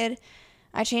first kid.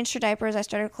 I changed her diapers, I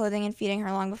started clothing and feeding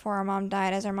her long before our mom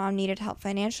died, as our mom needed help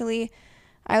financially.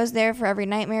 I was there for every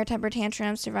nightmare, temper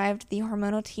tantrum, survived the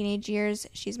hormonal teenage years.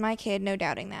 She's my kid, no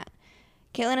doubting that.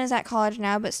 Caitlin is at college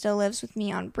now, but still lives with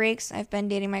me on breaks. I've been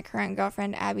dating my current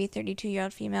girlfriend, Abby,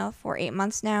 32-year-old female, for 8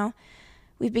 months now.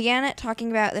 We began talking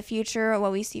about the future,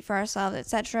 what we see for ourselves,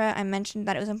 etc. I mentioned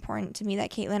that it was important to me that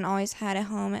Caitlin always had a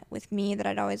home with me, that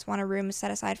I'd always want a room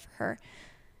set aside for her.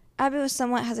 Abby was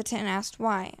somewhat hesitant and asked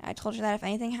why. I told her that if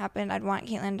anything happened, I'd want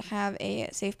Caitlin to have a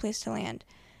safe place to land.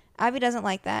 Abby doesn't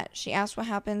like that. She asked what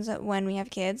happens when we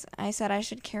have kids. I said I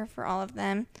should care for all of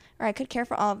them, or I could care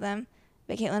for all of them,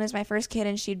 but Caitlin is my first kid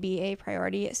and she'd be a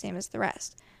priority, same as the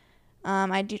rest.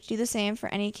 I'd do the same for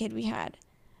any kid we had.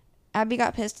 Abby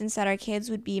got pissed and said our kids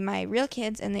would be my real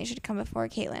kids and they should come before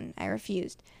Caitlin. I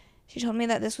refused. She told me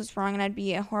that this was wrong and I'd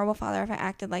be a horrible father if I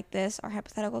acted like this. Our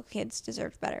hypothetical kids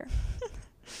deserved better.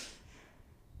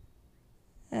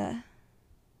 Is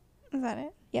that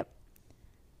it? Yep.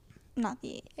 Not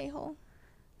the a-hole.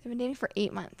 They've been dating for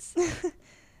 8 months.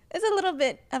 It's a little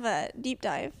bit of a deep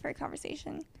dive for a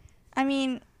conversation. I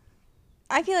mean,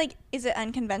 I feel like, is it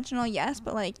unconventional? Yes,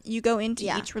 but, like, you go into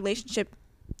each relationship,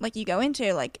 like, you go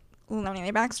into, like, learning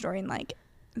their backstory and, like,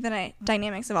 the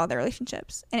dynamics of all their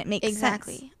relationships, and it makes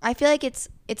sense. I feel like it's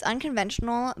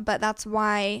unconventional, but that's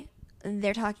why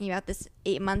they're talking about this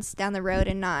 8 months down the road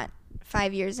and not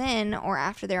 5 years in or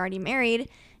after they're already married.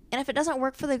 And if it doesn't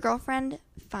work for the girlfriend,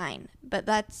 fine, but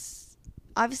that's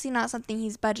obviously not something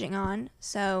he's budging on.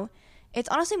 So it's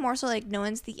honestly more so like no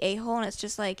one's the a-hole, and it's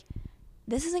just like,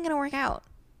 this isn't gonna work out.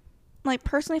 Like,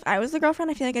 personally, if I was the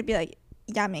girlfriend, I feel like I'd be like,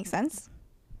 yeah, it makes sense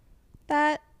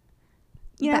that,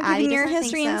 you know, given your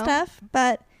history and stuff,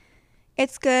 but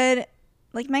it's good,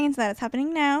 like Megan said, it's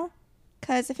happening now,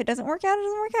 because if it doesn't work out, it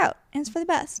doesn't work out, and it's for the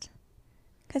best,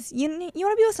 because you want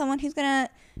to be with someone who's gonna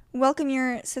welcome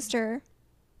your sister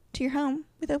to your home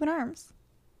with open arms.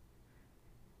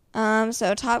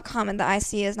 So top comment that I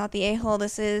see is not the a-hole.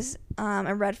 This is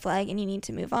a red flag and you need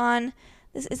to move on.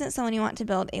 This isn't someone you want to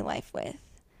build a life with.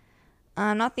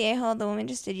 Not the a-hole. The woman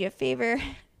just did you a favor.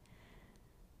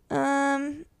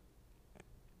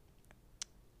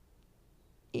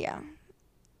 Yeah.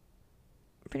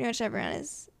 Pretty much everyone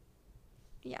is,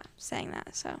 saying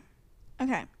that, so.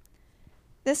 Okay.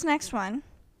 This next one,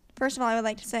 first of all, I would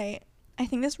like to say, I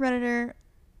think this Redditor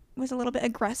was a little bit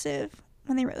aggressive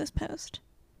when they wrote this post,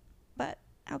 but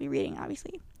I'll be reading,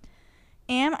 obviously.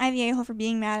 Am I the a-hole for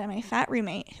being mad at my fat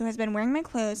roommate who has been wearing my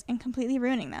clothes and completely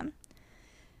ruining them?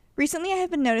 Recently, I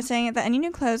have been noticing that any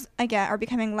new clothes I get are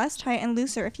becoming less tight and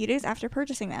looser a few days after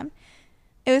purchasing them.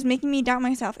 It was making me doubt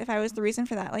myself if I was the reason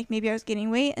for that. Like, maybe I was gaining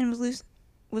weight and was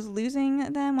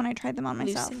losing them when I tried them on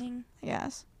myself. Loosening. I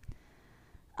guess.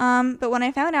 But when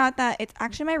I found out that it's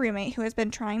actually my roommate who has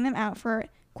been trying them out for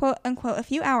quote-unquote a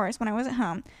few hours when I was at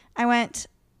home, I went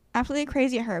absolutely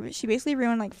crazy at her. But she basically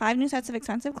ruined like 5 new sets of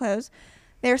expensive clothes.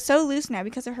 They are so loose now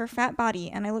because of her fat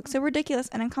body, and I look so ridiculous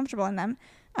and uncomfortable in them,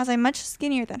 as I'm much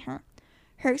skinnier than her.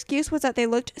 Her excuse was that they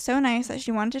looked so nice that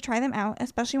she wanted to try them out,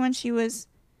 especially when she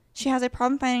has a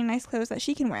problem finding nice clothes that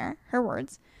she can wear, her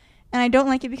words. And I don't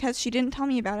like it because she didn't tell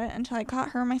me about it until I caught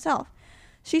her myself.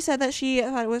 She said that she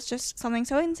thought it was just something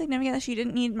so insignificant that she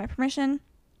didn't need my permission.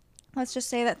 Let's just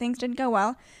say that things didn't go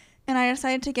well. And I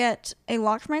decided to get a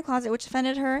lock for my closet, which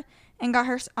offended her and got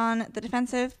her on the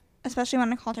defensive, especially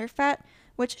when I called her fat,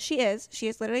 which she is. She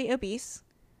is literally obese.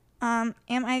 Am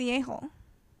I the a-hole?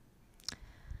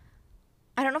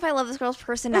 I don't know if I love this girl's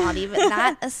personality, but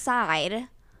that aside,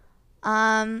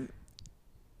 I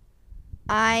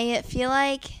feel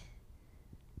like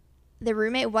the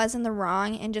roommate was in the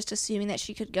wrong in just assuming that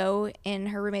she could go in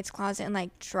her roommate's closet and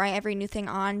like try every new thing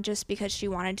on just because she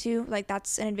wanted to. Like,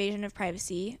 that's an invasion of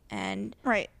privacy. And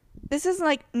right. This is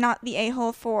like not the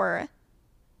a-hole for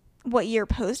what you're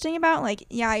posting about. Like,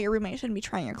 yeah, your roommate shouldn't be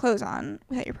trying your clothes on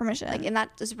without your permission. like, and that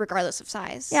is regardless of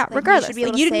size. Yeah, like, regardless. You should be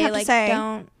able Like, you to didn't say, have to like, say,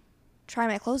 don't try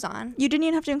my clothes on. You didn't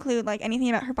even have to include like anything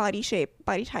about her body shape,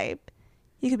 body type.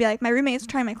 You could be like, my roommate's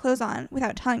trying my clothes on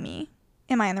without telling me.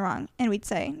 Am I in the wrong? And we'd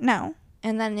say no.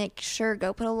 And then like, sure,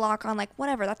 go put a lock on, like,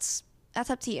 whatever. That's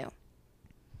up to you.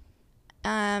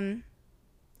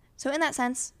 So in that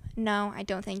sense, no, I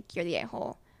don't think you're the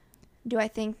a-hole. Do I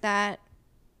think that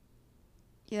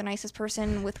you're the nicest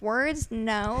person with words?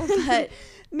 No, but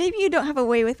maybe you don't have a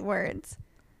way with words.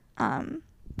 But I'm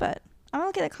gonna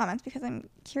look at the comments because I'm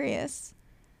curious.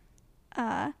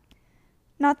 Not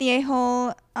the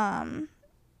a-hole. I'm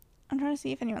trying to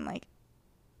see if anyone like.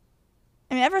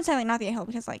 I mean, everyone's saying like not the a-hole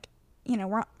because like, you know,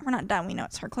 we're not done. We know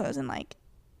it's her clothes, and like,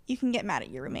 you can get mad at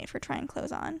your roommate for trying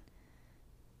clothes on.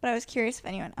 But I was curious if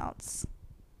anyone else,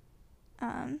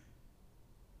 was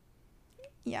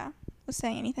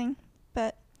saying anything.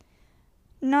 But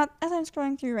not as I'm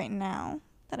scrolling through right now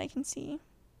that I can see.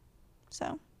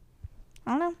 So,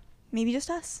 I don't know. Maybe just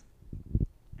us.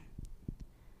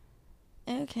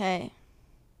 okay.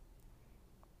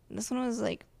 This one was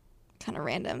like kind of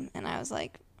random, and I was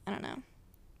like, I don't know.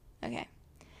 Okay.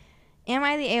 Am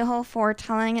I the a-hole for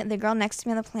telling the girl next to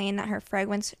me on the plane that her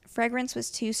fragrance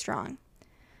was too strong?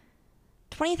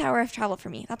 20th hour of travel for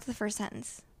me. That's the first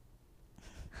sentence.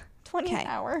 20th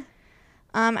hour.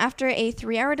 After a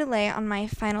 3-hour delay on my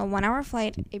final 1-hour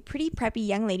flight, a pretty preppy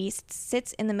young lady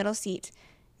sits in the middle seat,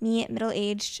 me,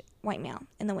 middle-aged white male,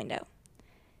 in the window.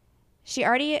 She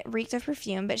already reeked of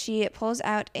perfume, but she pulls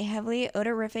out a heavily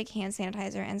odorific hand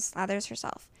sanitizer and slathers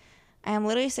herself. I am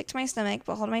literally sick to my stomach,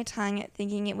 but hold my tongue,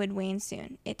 thinking it would wane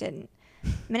soon. It didn't.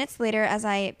 Minutes later, as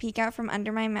I peek out from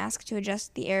under my mask to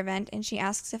adjust the air vent, and she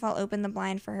asks if I'll open the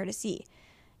blind for her to see.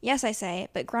 Yes, I say,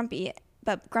 but grumpy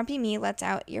me lets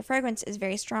out, your fragrance is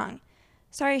very strong.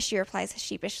 Sorry, she replies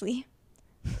sheepishly.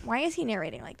 Why is he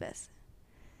narrating like this?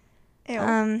 Ew.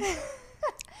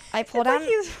 I pulled out.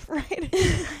 He's right.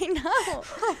 I know.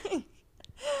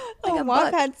 Like a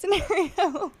Wattpad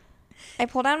scenario. I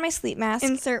pulled out my sleep mask.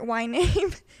 Insert Y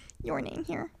name. Your name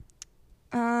here.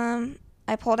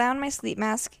 I pull down my sleep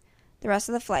mask the rest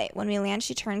of the flight. When we land,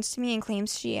 she turns to me and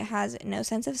claims she has no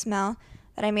sense of smell,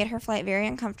 that I made her flight very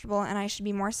uncomfortable, and I should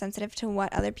be more sensitive to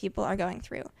what other people are going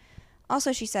through.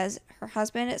 Also, she says her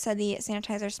husband said the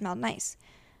sanitizer smelled nice.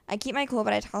 I keep my cool,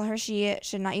 but I tell her she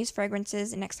should not use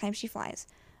fragrances next time she flies.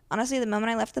 Honestly, the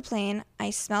moment I left the plane, I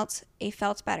smelt a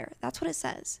felt better. That's what it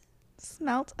says.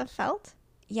 Smelt a felt?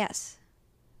 Yes.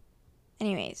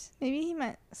 Anyways. Maybe he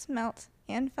meant smelt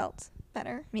and felt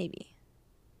better. Maybe.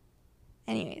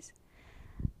 Anyways.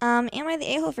 Am I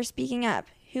the a-hole for speaking up?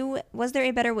 Was there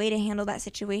a better way to handle that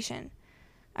situation?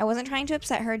 I wasn't trying to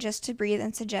upset her, just to breathe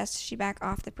and suggest she back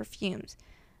off the perfumes.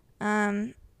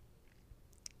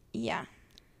 Yeah.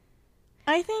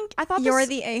 I thought you're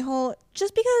the a-hole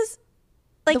just because,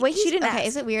 like, the way she didn't ask. Okay,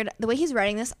 is it weird? The way he's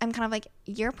writing this, I'm kind of like,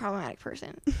 you're a problematic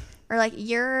person. Or like,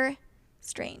 you're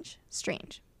strange.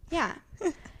 Yeah.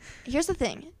 Here's the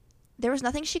thing. There was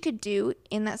nothing she could do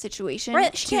in that situation.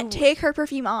 Right, she can't take her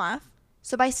perfume off.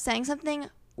 So by saying something,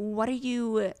 what are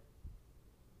you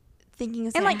thinking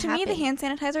is and going like to to happen? me, the hand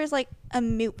sanitizer is like a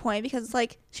moot point because it's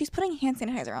like she's putting hand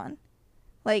sanitizer on.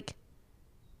 like,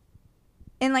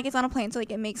 and like it's on a plane, so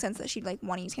like it makes sense that she'd like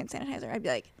want to use hand sanitizer. I'd be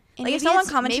like, And like if maybe someone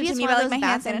it's- commented maybe to it's me one about of like those my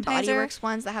hand Bath and sanitizer, Body Works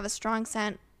ones that have a strong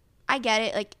scent. I get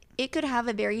it. Like, it could have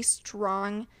a very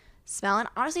strong smell. And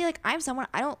honestly, like, I'm someone,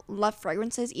 I don't love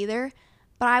fragrances either,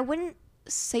 but I wouldn't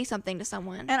say something to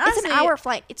someone. And it's honestly, an hour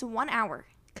flight. It's 1 hour.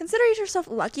 consider yourself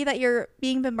lucky that you're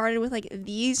being bombarded with like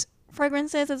these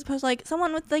fragrances as opposed to like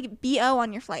someone with like BO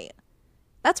on your flight.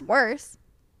 That's worse.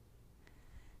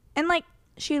 And like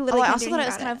she literally. I can't also do thought it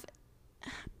anything was about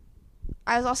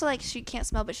I was also like, she can't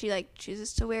smell, but she like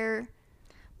chooses to wear.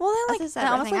 Well, then That's like a that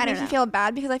separate almost thing. like I don't makes me know. feel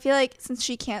bad because I feel like since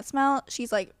she can't smell,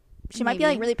 she's like she might be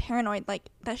like Maybe. really paranoid like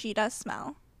that she does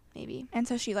smell, Maybe. and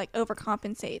so she like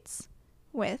overcompensates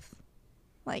with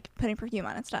like putting perfume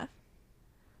on and stuff.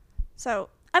 So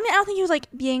I mean, I don't think he was like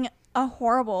being a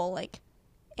horrible like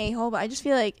a-hole, but I just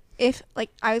feel like if like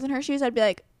I was in her shoes, I'd be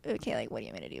like, okay, like what do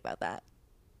you want me to do about that?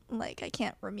 Like I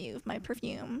can't remove my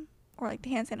perfume or like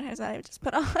the hand sanitizer that I would just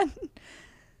put on,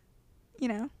 you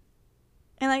know.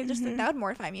 And like just that would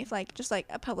mortify me if like just like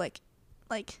a public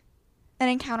like an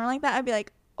encounter like that, I'd be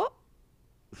like, oh.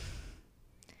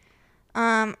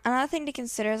 Another thing to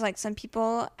consider is like some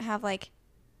people have like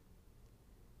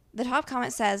the top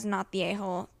comment says not the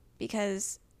a-hole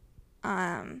because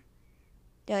they're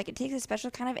like, it takes a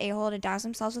special kind of a-hole to douse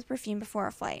themselves with perfume before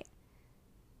a flight.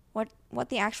 What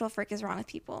the actual frick is wrong with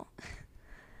people?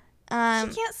 She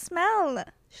can't smell.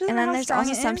 She doesn't And know then how there's strong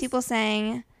also it some is. people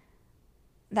saying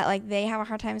that like they have a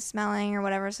hard time smelling or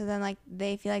whatever, so then like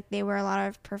they feel like they wear a lot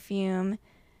of perfume.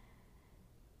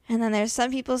 And then there's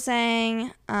some people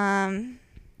saying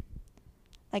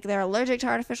like they're allergic to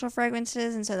artificial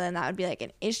fragrances, and so then that would be like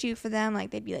an issue for them, like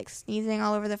they'd be like sneezing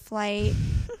all over the flight.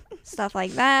 Stuff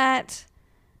like that.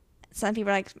 Some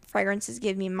people are like, fragrances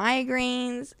give me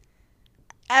migraines.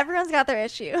 Everyone's got their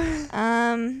issue.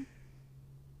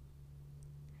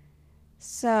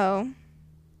 So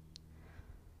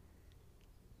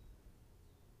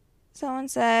someone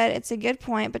said it's a good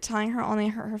point, but telling her only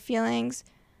hurt her feelings.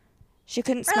 She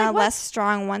couldn't Or, like, smell what's- less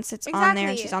strong once it's on there and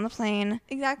Exactly. she's on the plane.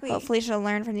 Exactly. Hopefully she'll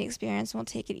learn from the experience and will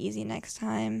take it easy next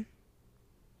time.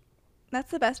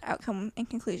 That's the best outcome and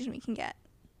conclusion we can get.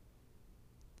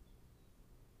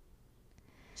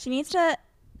 She needs to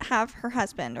have her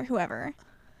husband or whoever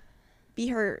be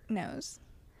her nose.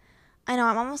 I know,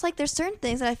 I'm almost like, there's certain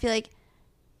things that I feel like,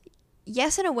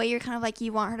 yes, in a way you're kind of like,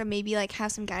 you want her to maybe like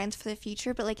have some guidance for the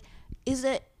future, but like, is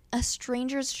it a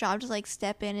stranger's job to like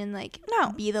step in and like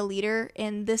No. be the leader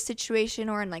in this situation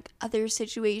or in like other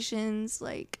situations?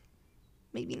 Like,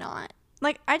 maybe not.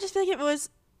 Like, I just feel like if it was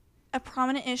a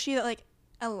prominent issue that like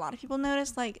a lot of people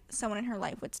noticed, like someone in her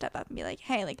life would step up and be like,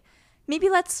 hey, like maybe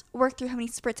let's work through how many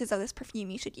spritzes of this perfume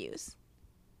you should use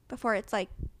before it's like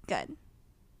good.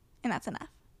 And that's enough.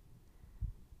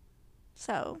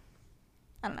 So,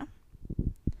 I don't know.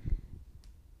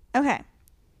 Okay.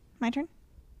 My turn?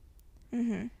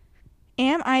 Mm-hmm.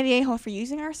 Am I the a-hole for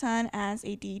using our son as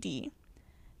a DD?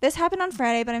 This happened on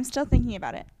Friday, but I'm still thinking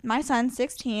about it. My son,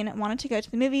 16, wanted to go to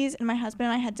the movies, and my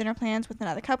husband and I had dinner plans with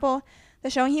another couple. The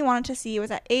showing he wanted to see was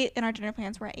at 8, and our dinner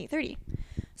plans were at 8:30.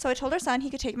 So I told our son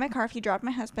he could take my car if he dropped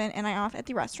my husband and I off at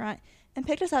the restaurant and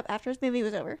picked us up after his movie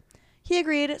was over. He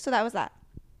agreed, so that was that.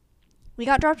 We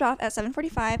got dropped off at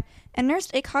 7:45 and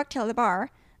nursed a cocktail at the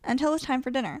bar until it was time for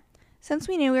dinner. Since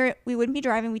we knew we wouldn't be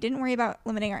driving, we didn't worry about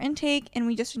limiting our intake, and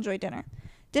we just enjoyed dinner.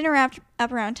 Dinner wrapped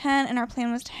up around 10, and our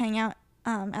plan was to hang out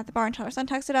at the bar until our son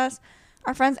texted us.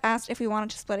 Our friends asked if we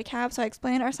wanted to split a cab, so I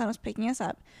explained our son was picking us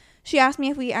up. She asked me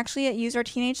if we actually used our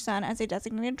teenage son as a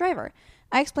designated driver.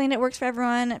 I explained it works for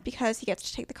everyone because he gets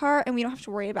to take the car, and we don't have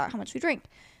to worry about how much we drink.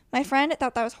 My friend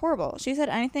thought that was horrible. She said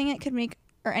anything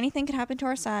could happen to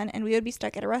our son, and we would be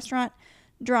stuck at a restaurant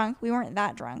drunk. We weren't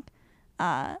that drunk.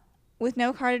 With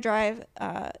no car to drive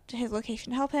to his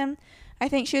location to help him. I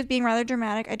think she was being rather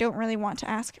dramatic. I don't really want to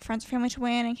ask friends or family to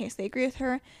weigh in case they agree with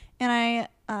her, and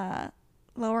I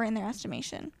lower in their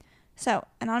estimation. So,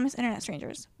 anonymous internet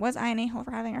strangers, was I an a-hole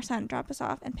for having our son drop us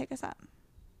off and pick us up?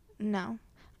 No.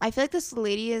 I feel like this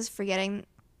lady is forgetting,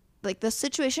 like, the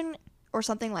situation or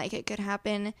something like it could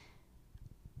happen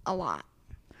a lot.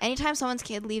 Anytime someone's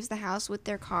kid leaves the house with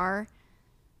their car,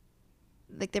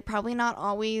 like, they're probably not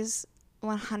always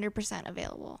 100%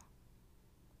 available.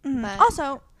 Mm-hmm. But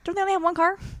Also, don't they only have one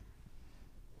car?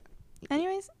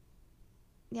 Anyways,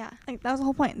 yeah. like that was the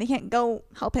whole point. They can't go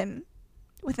help him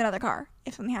with another car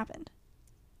if something happened.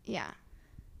 Yeah.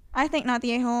 I think not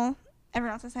the a-hole.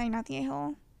 Everyone else is saying not the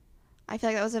a-hole. I feel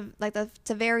like that was that's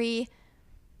a very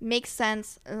makes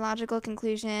sense, logical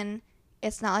conclusion.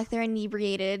 It's not like they're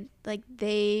inebriated. Like,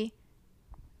 they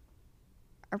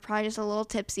are probably just a little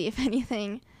tipsy, if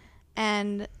anything.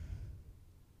 and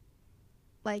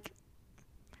like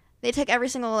they took every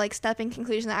single like step in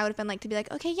conclusion that I would have been like to be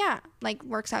like, okay, yeah, like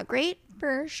works out great.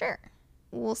 For sure.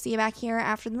 We'll see you back here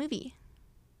after the movie.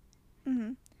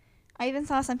 Mm-hmm. I even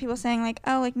saw some people saying like,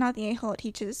 oh, like not the a-hole, it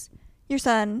teaches your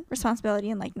son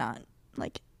responsibility and like not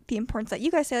like the importance that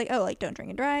you guys say, like, oh, like don't drink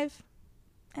and drive,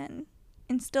 and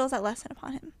instills that lesson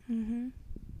upon him. Mm-hmm.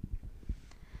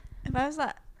 If I was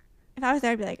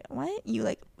there, I'd be like, what? You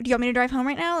like, do you want me to drive home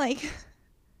right now? Like,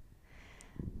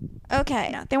 okay.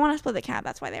 No, they want to split the cab.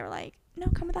 That's why they were like, no,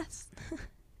 come with us.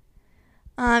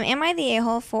 Am I the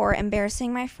a-hole for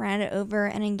embarrassing my friend over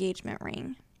an engagement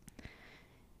ring?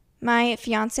 My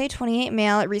fiance, 28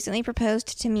 male, recently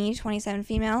proposed to me, 27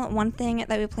 female. One thing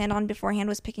that we planned on beforehand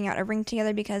was picking out a ring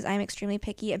together because I'm extremely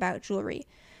picky about jewelry.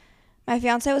 My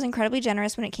fiance was incredibly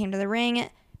generous when it came to the ring.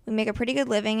 We make a pretty good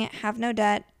living, have no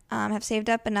debt, have saved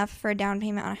up enough for a down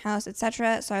payment on a house,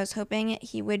 etc. So I was hoping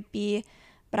he would be,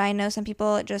 but I know some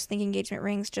people just think engagement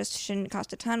rings just shouldn't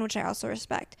cost a ton, which I also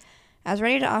respect. I was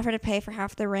ready to offer to pay for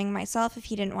half the ring myself if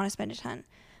he didn't want to spend a ton.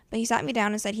 But he sat me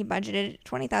down and said he budgeted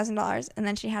 $20,000, and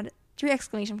then she had 3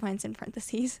 exclamation points in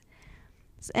parentheses.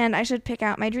 And I should pick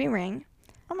out my dream ring.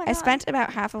 Oh my God. I spent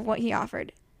about half of what he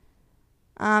offered.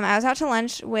 I was out to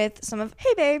lunch with some of...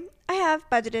 Hey, babe, I have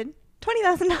budgeted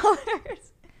 $20,000.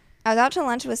 I was out to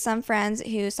lunch with some friends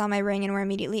who saw my ring and were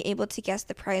immediately able to guess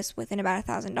the price within about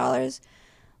 $1,000.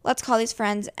 Let's call these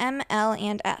friends M, L,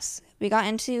 and S. We got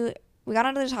onto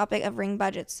the topic of ring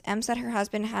budgets. M said her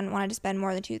husband hadn't wanted to spend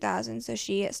more than $2,000, so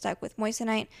she stuck with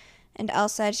moissanite, and L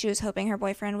said she was hoping her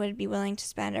boyfriend would be willing to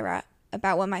spend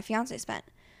about what my fiance spent.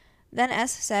 Then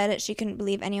S said she couldn't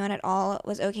believe anyone at all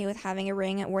was okay with having a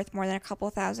ring worth more than a couple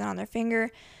thousand on their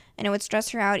finger, and it would stress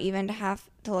her out even to have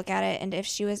to look at it, and if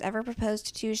she was ever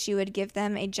proposed to, she would give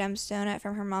them a gemstone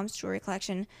from her mom's jewelry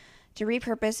collection to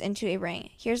repurpose into a ring.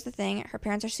 Here's the thing, her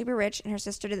parents are super rich, and her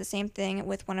sister did the same thing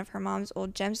with one of her mom's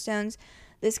old gemstones.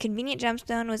 This convenient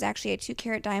gemstone was actually a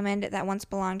 2-carat diamond that once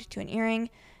belonged to an earring.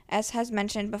 S has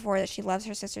mentioned before that she loves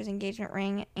her sister's engagement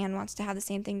ring and wants to have the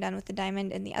same thing done with the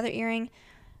diamond in the other earring.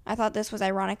 I thought this was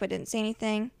ironic but didn't say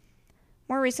anything.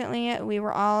 More recently, we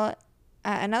were all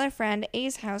at another friend,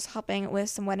 A's house, helping with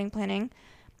some wedding planning.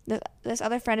 This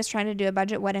other friend is trying to do a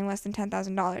budget wedding less than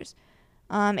 $10,000.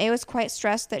 A was quite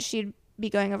stressed that she'd be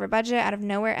going over budget. Out of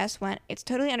nowhere, S went, "It's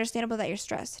totally understandable that you're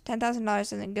stressed. $10,000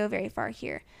 doesn't go very far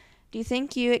here. Do you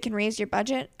think you can raise your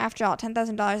budget? After all,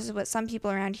 $10,000 is what some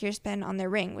people around here spend on their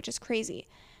ring, which is crazy."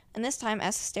 And this time,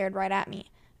 S stared right at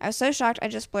me. I was so shocked I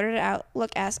just blurted it out.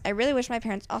 "Look, S, I really wish my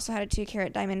parents also had a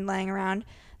 2-carat diamond lying around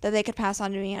that they could pass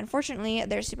on to me. Unfortunately,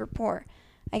 they're super poor."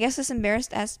 I guess this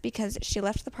embarrassed S because she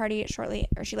left pretty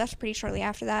shortly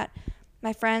after that.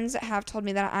 My friends have told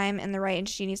me that I'm in the right and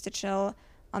she needs to chill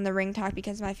on the ring talk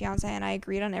because my fiance and I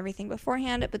agreed on everything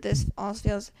beforehand, but this all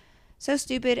feels so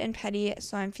stupid and petty,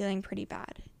 so I'm feeling pretty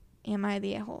bad. Am I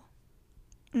the a-hole?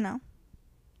 No.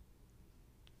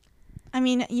 I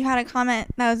mean, you had a comment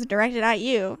that was directed at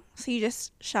you, so you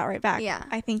just shot right back. Yeah.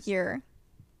 I think you're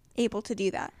able to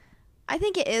do that. I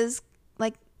think it is,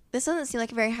 like, this doesn't seem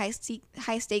like a very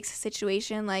high stakes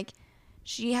situation. Like,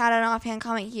 she had an offhand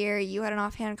comment here, you had an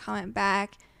offhand comment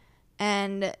back,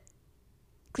 and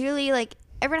clearly, like,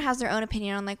 everyone has their own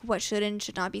opinion on, like, what should and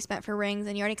should not be spent for rings,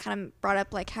 and you already kind of brought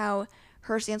up, like, how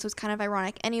her stance was kind of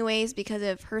ironic anyways because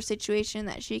of her situation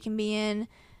that she can be in,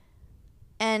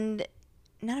 and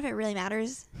none of it really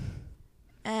matters.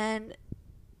 And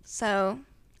so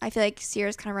I feel like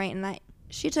Sierra's kind of right in that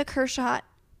she took her shot,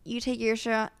 you take your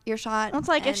shot. Well, it's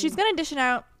like, if she's going to dish it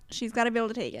out, she's got to be able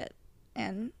to take it.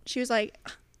 And she was like,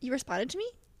 "You responded to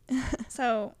me?"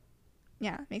 So,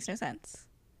 yeah, makes no sense.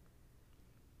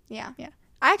 Yeah. Yeah.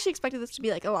 I actually expected this to be,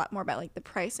 like, a lot more about, like, the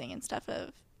pricing and stuff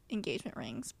of engagement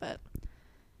rings, but,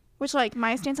 which, like,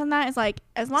 my stance on that is, like,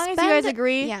 as long as you guys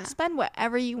agree, spend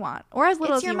whatever you want, or as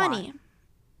little as you want. It's your money.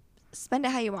 Spend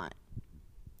it how you want.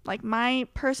 Like, my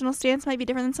personal stance might be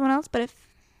different than someone else, but if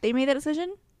they made that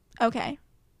decision, okay.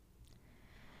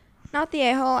 Not the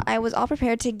a-hole. I was all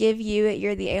prepared to give you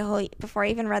 "You're the a-hole" before I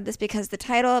even read this because the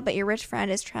title, but your rich friend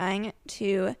is trying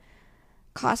to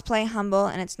cosplay humble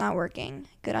and it's not working.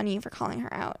 Good on you for calling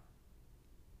her out.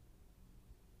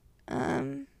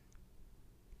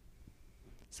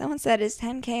 Someone said, "Is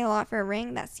 $10,000 a lot for a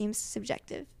ring? That seems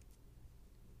subjective."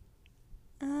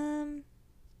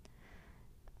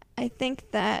 I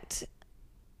think that,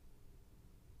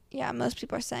 yeah, most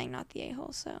people are saying not the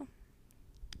a-hole, so.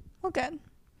 Well, good.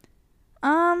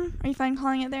 Are you fine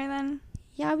calling it there then?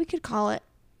 Yeah, we could call it.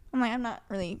 I'm not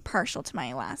really partial to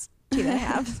my last 2 that I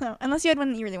have, so unless you had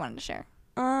one that you really wanted to share.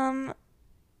 Like,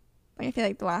 I feel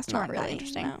like the last 2 Not aren't really, that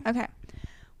interesting. no. Okay.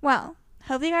 Well,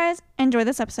 hope you guys enjoyed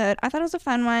this episode. I thought it was a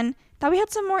fun one. Thought we had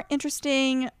some more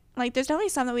interesting, like, there's definitely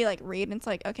some that we, like, read and it's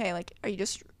like, okay, like, are you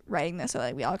just writing this so,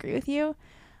 like, we all agree with you?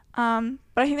 But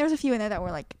I think there's a few in there that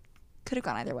were, like, could have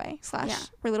gone either way, /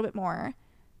 were a little bit more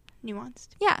nuanced.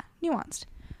 Yeah, nuanced.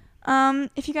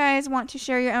 If you guys want to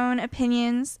share your own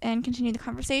opinions and continue the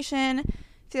conversation,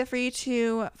 feel free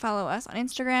to follow us on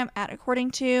Instagram at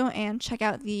According To and check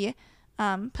out the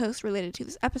post related to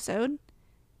this episode.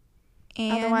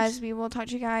 And otherwise, we will talk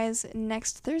to you guys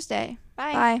next Thursday.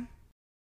 Bye. Bye.